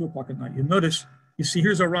at 2 o'clock at night. You notice, you see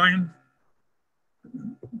here's Orion.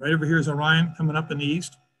 Right over here is Orion coming up in the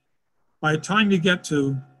east. By the time you get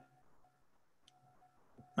to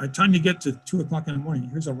 2 o'clock in the morning,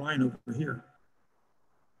 here's Orion over here.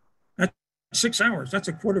 6 hours, that's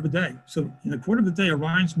a quarter of a day. So in a quarter of a day,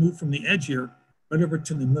 Orion's moved from the edge here right over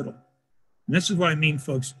to the middle. And this is what I mean,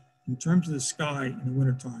 folks, in terms of the sky in the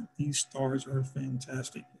wintertime, these stars are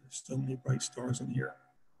fantastic. There's so many bright stars in here.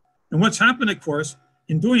 And what's happened, of course,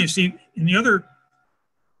 in doing it, see, in the other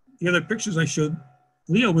pictures I showed,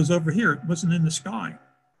 Leo was over here, it wasn't in the sky.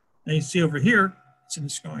 Now you see over here, it's in the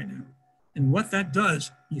sky now. And what that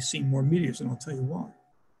does, you see more meteors, and I'll tell you why.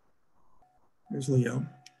 There's Leo.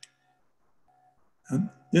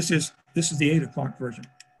 This is the 8 o'clock version.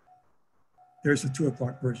 There's the 2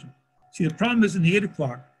 o'clock version. See, the problem is in the 8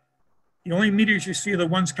 o'clock, the only meteors you see are the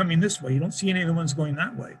ones coming this way. You don't see any of the ones going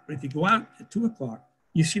that way. But if you go out at 2 o'clock,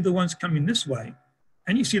 you see the ones coming this way,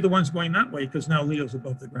 and you see the ones going that way because now Leo's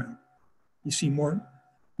above the ground. You see more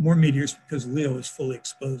meteors because Leo is fully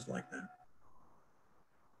exposed like that.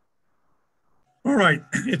 All right,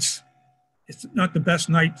 it's not the best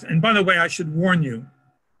night. And by the way, I should warn you,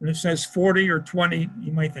 when it says 40 or 20,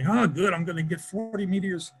 you might think, oh, good, I'm going to get 40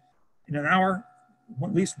 meteors in an hour,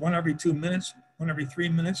 at least one every 2 minutes, one every 3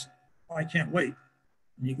 minutes. Well, I can't wait.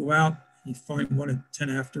 And you go out, you find one at 10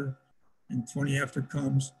 after, and 20 after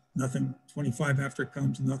comes, nothing. 25 after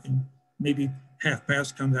comes, nothing. Maybe half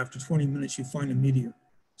past comes after 20 minutes, you find a meteor.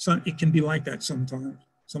 So it can be like that sometimes.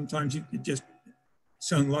 Sometimes you just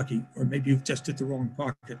so unlucky, or maybe you've just hit the wrong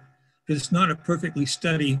pocket, because it's not a perfectly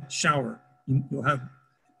steady shower. You'll have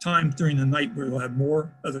times during the night where you'll have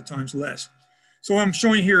more, other times less. So what I'm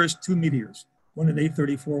showing here is 2 meteors, one at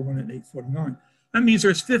 8:34, one at 8:49. That means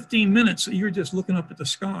there's 15 minutes that you're just looking up at the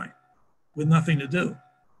sky with nothing to do.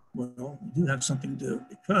 Well, you do have something to do,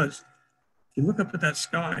 because if you look up at that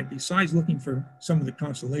sky, besides looking for some of the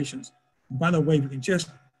constellations, and by the way, we can just,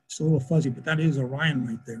 it's a little fuzzy, but that is Orion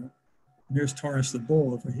right there. And there's Taurus the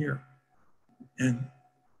Bull over here. And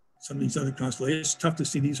some of these other constellations, it's tough to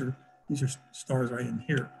see, these are stars right in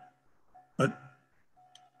here. But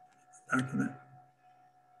back to that.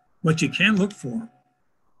 What you can look for,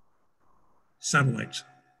 satellites.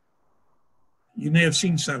 You may have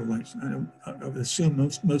seen satellites. I would assume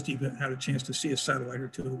most of you have had a chance to see a satellite or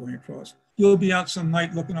two going across. You'll be out some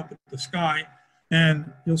night looking up at the sky,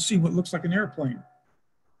 and you'll see what looks like an airplane.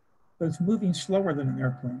 But it's moving slower than an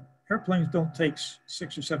airplane. Airplanes don't take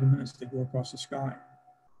 6 or 7 minutes to go across the sky.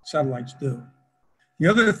 Satellites do. The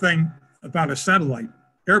other thing about a satellite,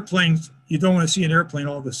 airplanes, you don't want to see an airplane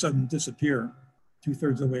all of a sudden disappear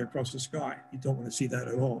 2/3 of the way across the sky. You don't want to see that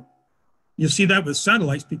at all. You'll see that with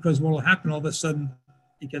satellites, because what will happen all of a sudden,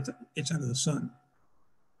 it gets out of the sun.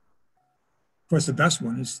 Of course, the best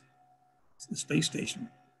one is the space station.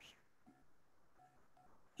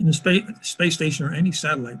 In the space station or any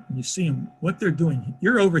satellite, when you see them, what they're doing,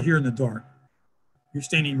 you're over here in the dark. You're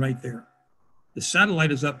standing right there. The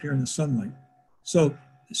satellite is up here in the sunlight. So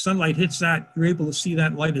the sunlight hits that, you're able to see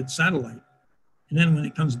that lighted satellite. And then when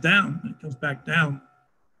it comes down, when it comes back down,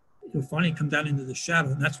 it'll finally come down into the shadow,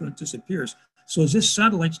 and that's when it disappears. So as this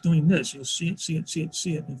satellite's doing this, you'll see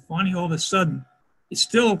it, and finally all of a sudden, it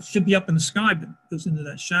still should be up in the sky, but it goes into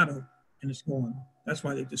that shadow and it's gone. That's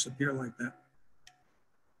why they disappear like that.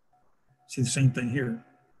 See the same thing here.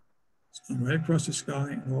 It's going right across the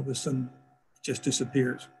sky, and all of a sudden, it just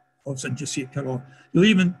disappears. all of a sudden just see it cut off. You'll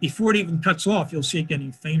even, before it even cuts off, you'll see it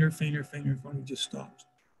getting fainter, fainter, fainter, and finally just stops.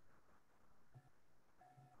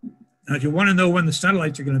 Now, if you want to know when the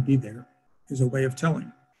satellites are going to be there, there's a way of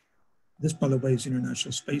telling. This, by the way, is the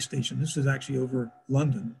International Space Station. This is actually over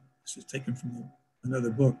London. This is taken from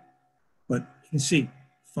another book. But you can see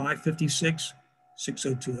 5:56,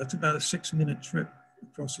 6:02. That's about a 6-minute trip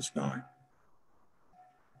across the sky.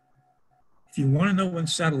 If you want to know when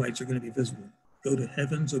satellites are going to be visible, go to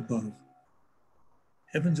Heavens Above.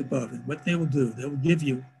 Heavens Above. And what they will do, they will give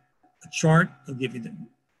you a chart. They'll give you the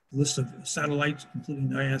list of satellites, including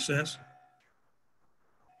the ISS.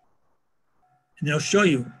 And they'll show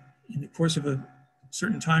you, in the course of a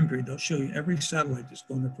certain time period, they'll show you every satellite that's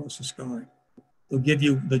going across the sky. They'll give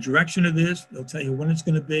you the direction it is. They'll tell you when it's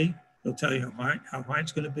going to be. They'll tell you how high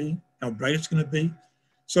it's going to be, how bright it's going to be.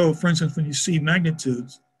 So, for instance, when you see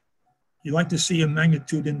magnitudes, you like to see a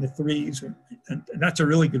magnitude in the 3s, and that's a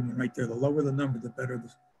really good one right there. The lower the number, the better,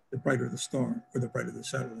 the brighter the star, or the brighter the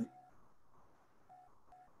satellite.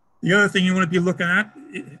 The other thing you want to be looking at,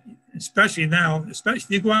 especially now, especially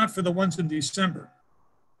if you go out for the ones in December,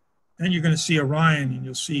 then you're going to see Orion, and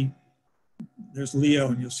you'll see, there's Leo,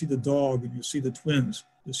 and you'll see the dog, and you'll see the twins.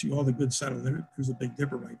 You'll see all the good satellites. There's a Big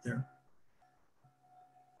Dipper right there.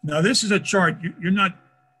 Now, this is a chart. You're not,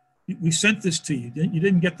 we sent this to you. You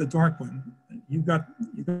didn't get the dark one. You got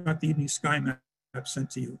the evening sky map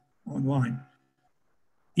sent to you online.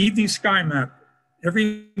 Evening sky map,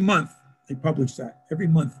 every month they publish that, every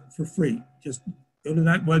month for free. Just go to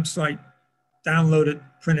that website, download it,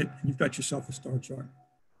 print it, and you've got yourself a star chart.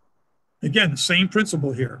 Again, the same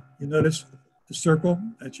principle here. You notice the circle,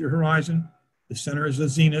 that's your horizon. The center is the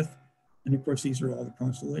zenith. And of course, these are all the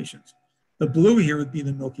constellations. The blue here would be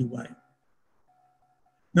the Milky Way.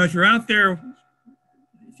 Now, if you're out there, of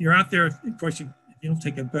course, if you don't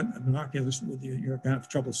take a binoculars with you, you're gonna have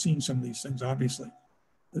trouble seeing some of these things, obviously,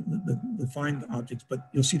 the fine objects, but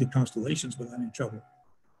you'll see the constellations without any trouble.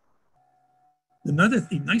 Another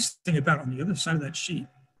nice thing about on the other side of that sheet,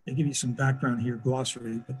 they give you some background here,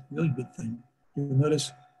 glossary, but really good thing. You'll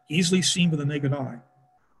notice easily seen with the naked eye,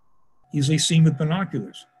 easily seen with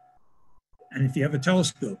binoculars. And if you have a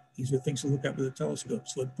telescope, these are things to look at with a telescope.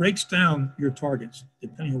 So it breaks down your targets.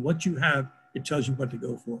 Depending on what you have, it tells you what to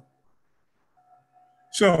go for.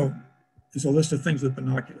 So there's a list of things with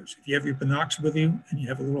binoculars. If you have your binocs with you and you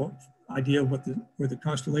have a little idea of where the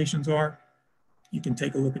constellations are, you can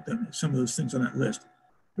take a look at some of those things on that list.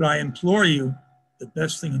 But I implore you, the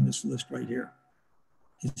best thing on this list right here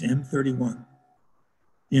is M31,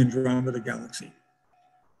 the Andromeda Galaxy.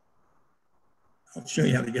 I'll show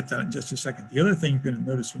you how to get that in just a second. The other thing you're going to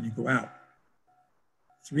notice when you go out,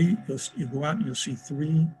 you go out and you'll see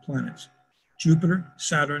 3 planets, Jupiter,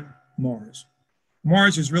 Saturn, Mars.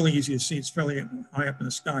 Mars is really easy to see. It's fairly high up in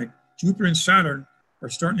the sky. Jupiter and Saturn are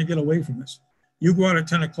starting to get away from us. You go out at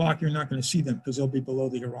 10 o'clock, you're not going to see them because they'll be below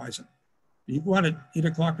the horizon. But you go out at 8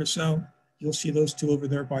 o'clock or so, you'll see those 2 over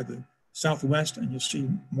there by the southwest, and you'll see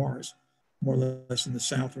Mars, more or less in the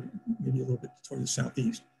south, or maybe a little bit toward the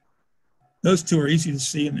southeast. Those 2 are easy to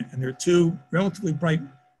see, and they're 2 relatively bright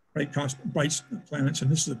planets,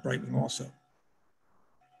 and this is a bright one also.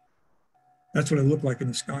 That's what it looked like in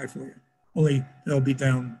the sky for you. Only they'll be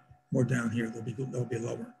more down here. They'll be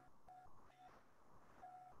lower.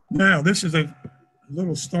 Now, this is a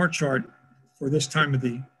little star chart for this time of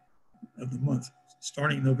the month,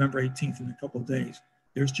 starting November 18th in a couple of days.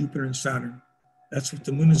 There's Jupiter and Saturn. That's what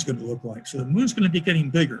the moon is going to look like. So the moon's going to be getting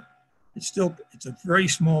bigger. It's a very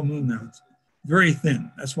small moon now. It's very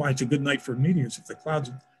thin. That's why it's a good night for meteors if the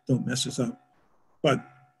clouds don't mess us up. But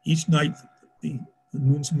each night, the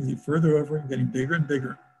moon's moving further over and getting bigger and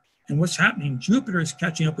bigger. And what's happening, Jupiter is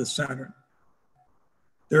catching up with Saturn.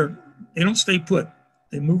 They don't stay put.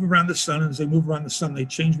 They move around the sun, and as they move around the sun, they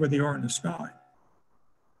change where they are in the sky.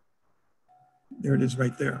 There it is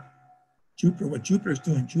right there. What Jupiter is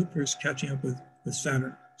doing, Jupiter is catching up with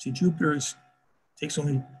Saturn. See, Jupiter takes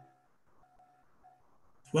only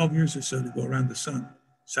 12 years or so to go around the sun.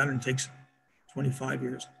 Saturn takes 25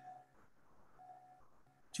 years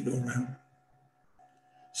to go around.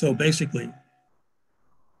 So basically,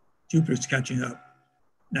 Jupiter's catching up.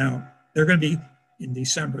 Now, they're going to be in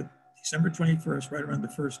December 21st, right around the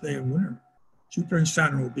first day of winter. Jupiter and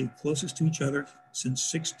Saturn will be closest to each other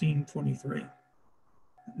since 1623.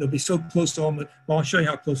 They'll be so close to well, I'll show you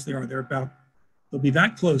how close they are. They'll be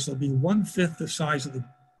that close. They'll be 1/5 the size of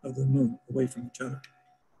the moon away from each other.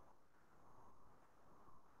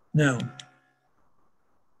 Now,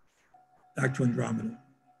 back to Andromeda.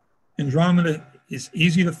 Andromeda is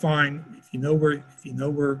easy to find if you know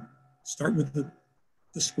where. Start with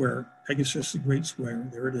the square, Pegasus, the Great Square,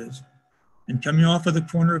 there it is. And coming off of the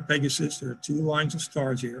corner of Pegasus, there are two lines of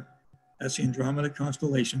stars here. That's the Andromeda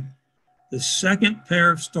constellation. The second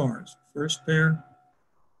pair of stars, first pair,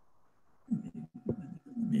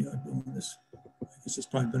 let me go on this. I guess it's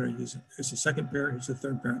probably better to use it. Here's the second pair, here's the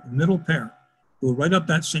third pair. The middle pair go right up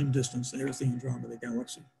that same distance. There's the Andromeda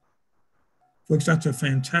galaxy. Folks, that's a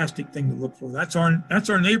fantastic thing to look for. That's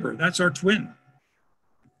our neighbor, that's our twin.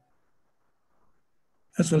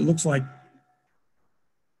 That's what it looks like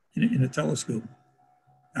in a telescope.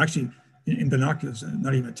 Actually, in binoculars,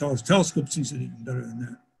 not even a telescope. Telescope sees it even better than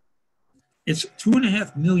that. It's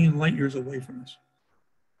 2.5 million light years away from us.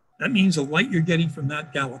 That means the light you're getting from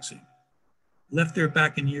that galaxy left there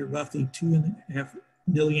back in year roughly 2.5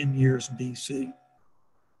 million years BC.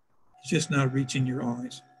 It's just now reaching your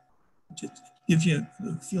eyes. It just gives you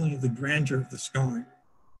the feeling of the grandeur of the sky.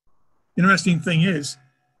 Interesting thing is,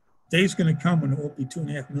 day's going to come when it won't be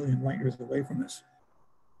 2.5 million light years away from us.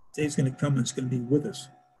 Day's going to come and it's going to be with us.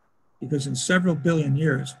 Because in several billion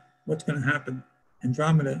years, what's going to happen?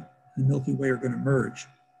 Andromeda and the Milky Way are going to merge.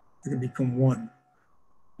 They're going to become one.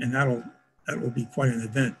 And that will be quite an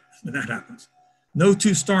event when that happens. No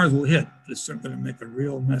two stars will hit, but it's going to make a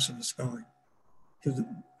real mess in the sky because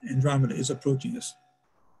Andromeda is approaching us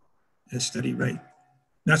at a steady rate.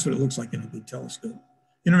 That's what it looks like in a good telescope.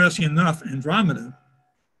 Interesting enough, Andromeda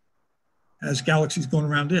has galaxies going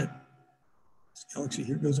around it. This galaxy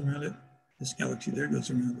here goes around it. This galaxy there goes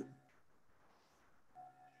around it.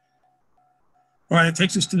 All right, it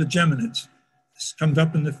takes us to the Geminids. This comes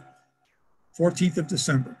up in the 14th of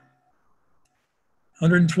December.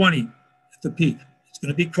 120 at the peak. It's going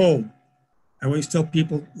to be cold. I always tell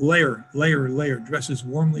people, layer, layer, layer. Dress as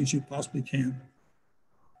warmly as you possibly can.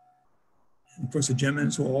 And of course, the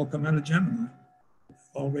Geminids will all come out of Gemini.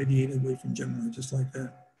 All radiated away from Gemini, just like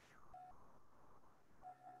that.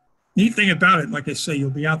 Neat thing about it, like I say, you'll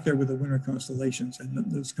be out there with the winter constellations,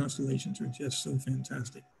 and those constellations are just so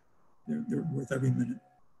fantastic. They're worth every minute.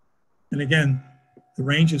 And again, the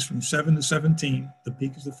range is from 7 to 17. The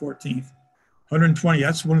peak is the 14th. 120,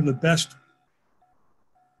 that's one of the best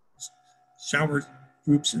shower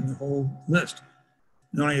groups in the whole list.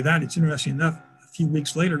 Not only that, it's interesting enough, a few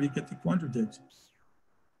weeks later, you get the quadratids.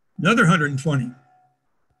 Another 120.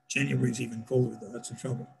 January is even colder, though, that's the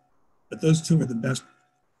trouble. But those two are the best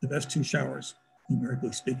two showers,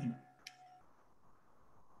 numerically speaking.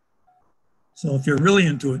 So if you're really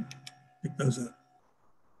into it, pick those up.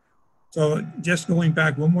 So just going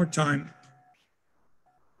back one more time,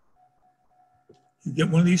 you get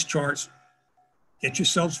one of these charts, get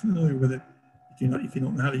yourselves familiar with it if you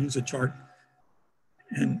don't know how to use a chart.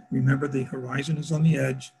 And remember, the horizon is on the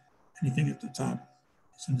edge, anything at the top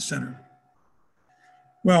is in the center.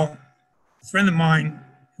 Well, a friend of mine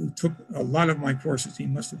who took a lot of my courses, he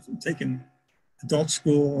must have taken adult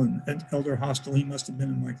school and elderhostel, he must have been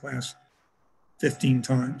in my class 15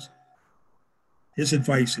 times. His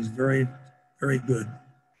advice is very, very good.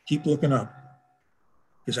 Keep looking up,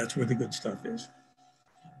 because that's where the good stuff is.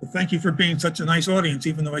 Well, thank you for being such a nice audience,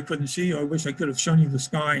 even though I couldn't see you. I wish I could have shown you the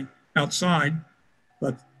sky outside,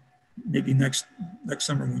 but maybe next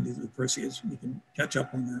summer when we do the Perseus, we can catch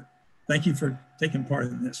up on that. Thank you for taking part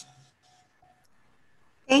in this.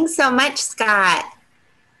 Thanks so much, Scott.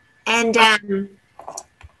 And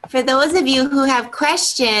for those of you who have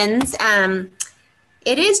questions,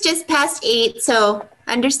 it is just past 8, so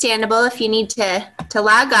understandable if you need to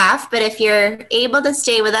log off. But if you're able to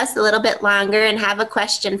stay with us a little bit longer and have a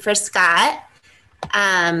question for Scott,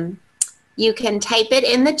 you can type it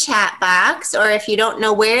in the chat box, or if you don't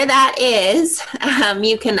know where that is,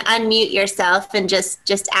 you can unmute yourself and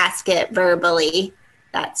just ask it verbally.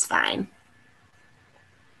 That's fine.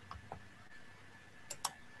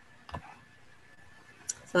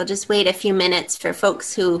 So I'll just wait a few minutes for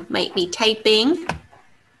folks who might be typing.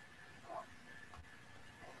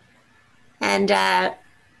 And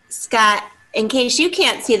Scott, in case you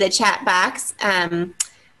can't see the chat box,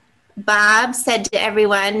 Bob said to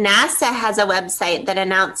everyone, NASA has a website that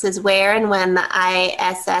announces where and when the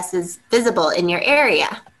ISS is visible in your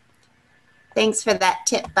area. Thanks for that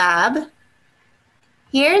tip, Bob.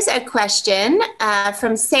 Here's a question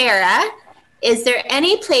from Sarah. Is there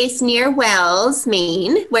any place near Wells,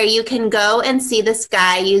 Maine, where you can go and see the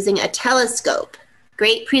sky using a telescope?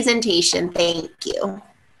 Great presentation, thank you.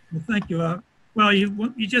 Well, thank you. Well,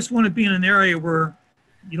 you just want to be in an area where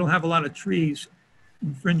you don't have a lot of trees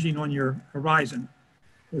infringing on your horizon.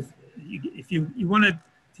 If you want to,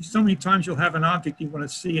 so many times you'll have an object you want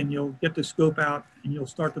to see, and you'll get the scope out and you'll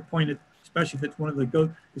start to point it, especially if it's one of the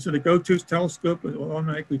go-to telescope, it will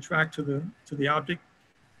automatically track to the object.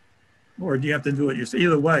 or do you have to do it yourself?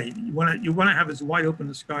 Either way, you want to have as wide open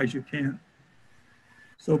a sky as you can.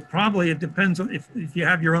 So probably it depends on if you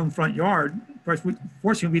have your own front yard. Of course,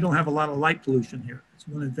 fortunately, we don't have a lot of light pollution here. It's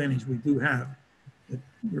one advantage we do have. That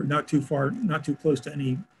we're not too far, not too close to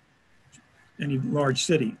any large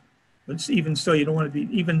city. But even so, you don't want to be,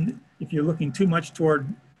 even if you're looking too much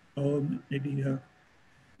toward, maybe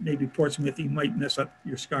Portsmouth, you might mess up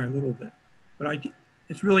your sky a little bit. But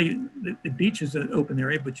it's really, the beach is an open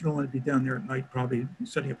area, but you don't want to be down there at night probably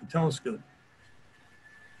setting up a telescope.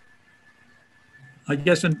 I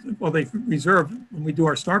guess, they reserve, when we do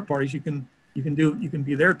our star parties, you can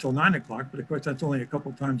be there till 9 o'clock, but of course that's only a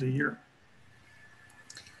couple times a year.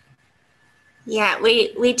 Yeah,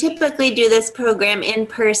 we typically do this program in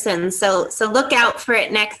person, so look out for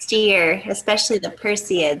it next year, especially the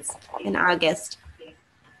Perseids in August.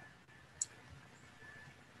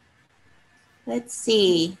 Let's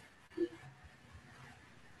see.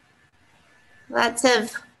 Lots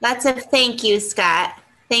of thank you, Scott.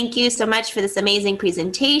 Thank you so much for this amazing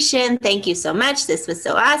presentation. Thank you so much. This was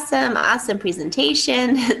so awesome. Awesome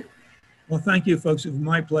presentation. Well, thank you, folks. It was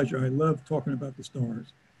my pleasure. I love talking about the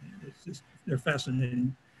stars. It's just, they're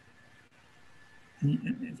fascinating.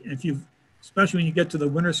 And especially when you get to the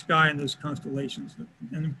winter sky and those constellations,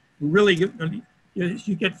 and really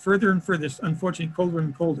you get further and further, unfortunately, colder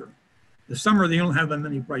and colder. The summer, they don't have that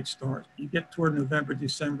many bright stars. You get toward November,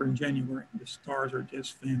 December, and January, the stars are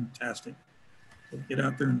just fantastic. So get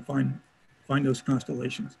out there and find those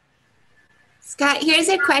constellations. Scott, here's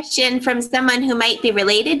a question from someone who might be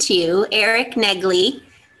related to you. Eric Negley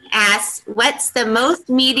asks, what's the most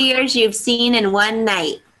meteors you've seen in one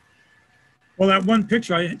night? Well, that one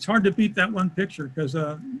picture, it's hard to beat that one picture because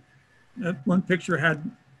that one picture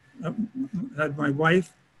had my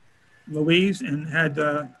wife, Louise, and had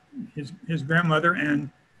his grandmother, and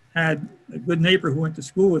had a good neighbor who went to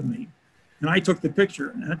school with me. And I took the picture,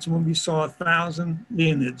 and that's when we saw 1,000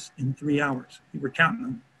 Leonids in 3 hours. We were counting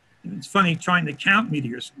them. And it's funny trying to count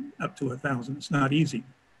meteors up to 1,000. It's not easy.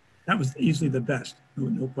 That was easily the best,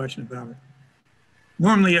 no question about it.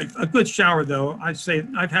 Normally, a good shower, though, I'd say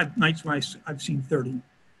I've had nights when I've seen 30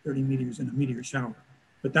 meteors in a meteor shower,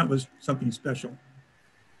 but that was something special.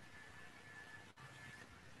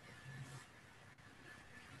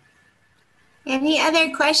 Any other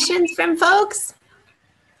questions from folks?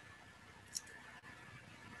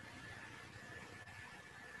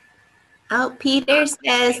 Oh, Peter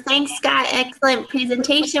says, thanks, Scott. Excellent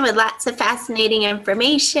presentation with lots of fascinating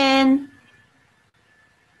information.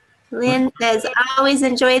 Lynn says, always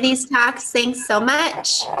enjoy these talks. Thanks so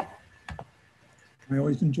much. I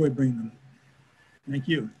always enjoy bringing them. Thank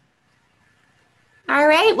you. All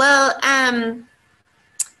right. Well,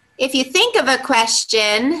 if you think of a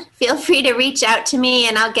question, feel free to reach out to me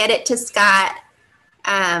and I'll get it to Scott.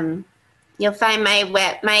 You'll find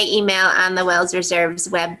my email on the Wells Reserves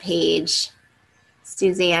webpage,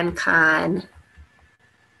 Suzanne Kahn.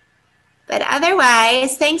 But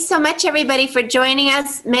otherwise, thanks so much, everybody, for joining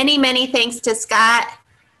us. Many, many thanks to Scott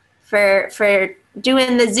for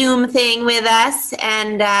doing the Zoom thing with us.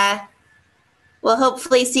 And we'll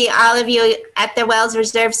hopefully see all of you at the Wells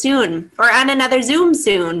Reserve soon, or on another Zoom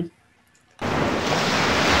soon.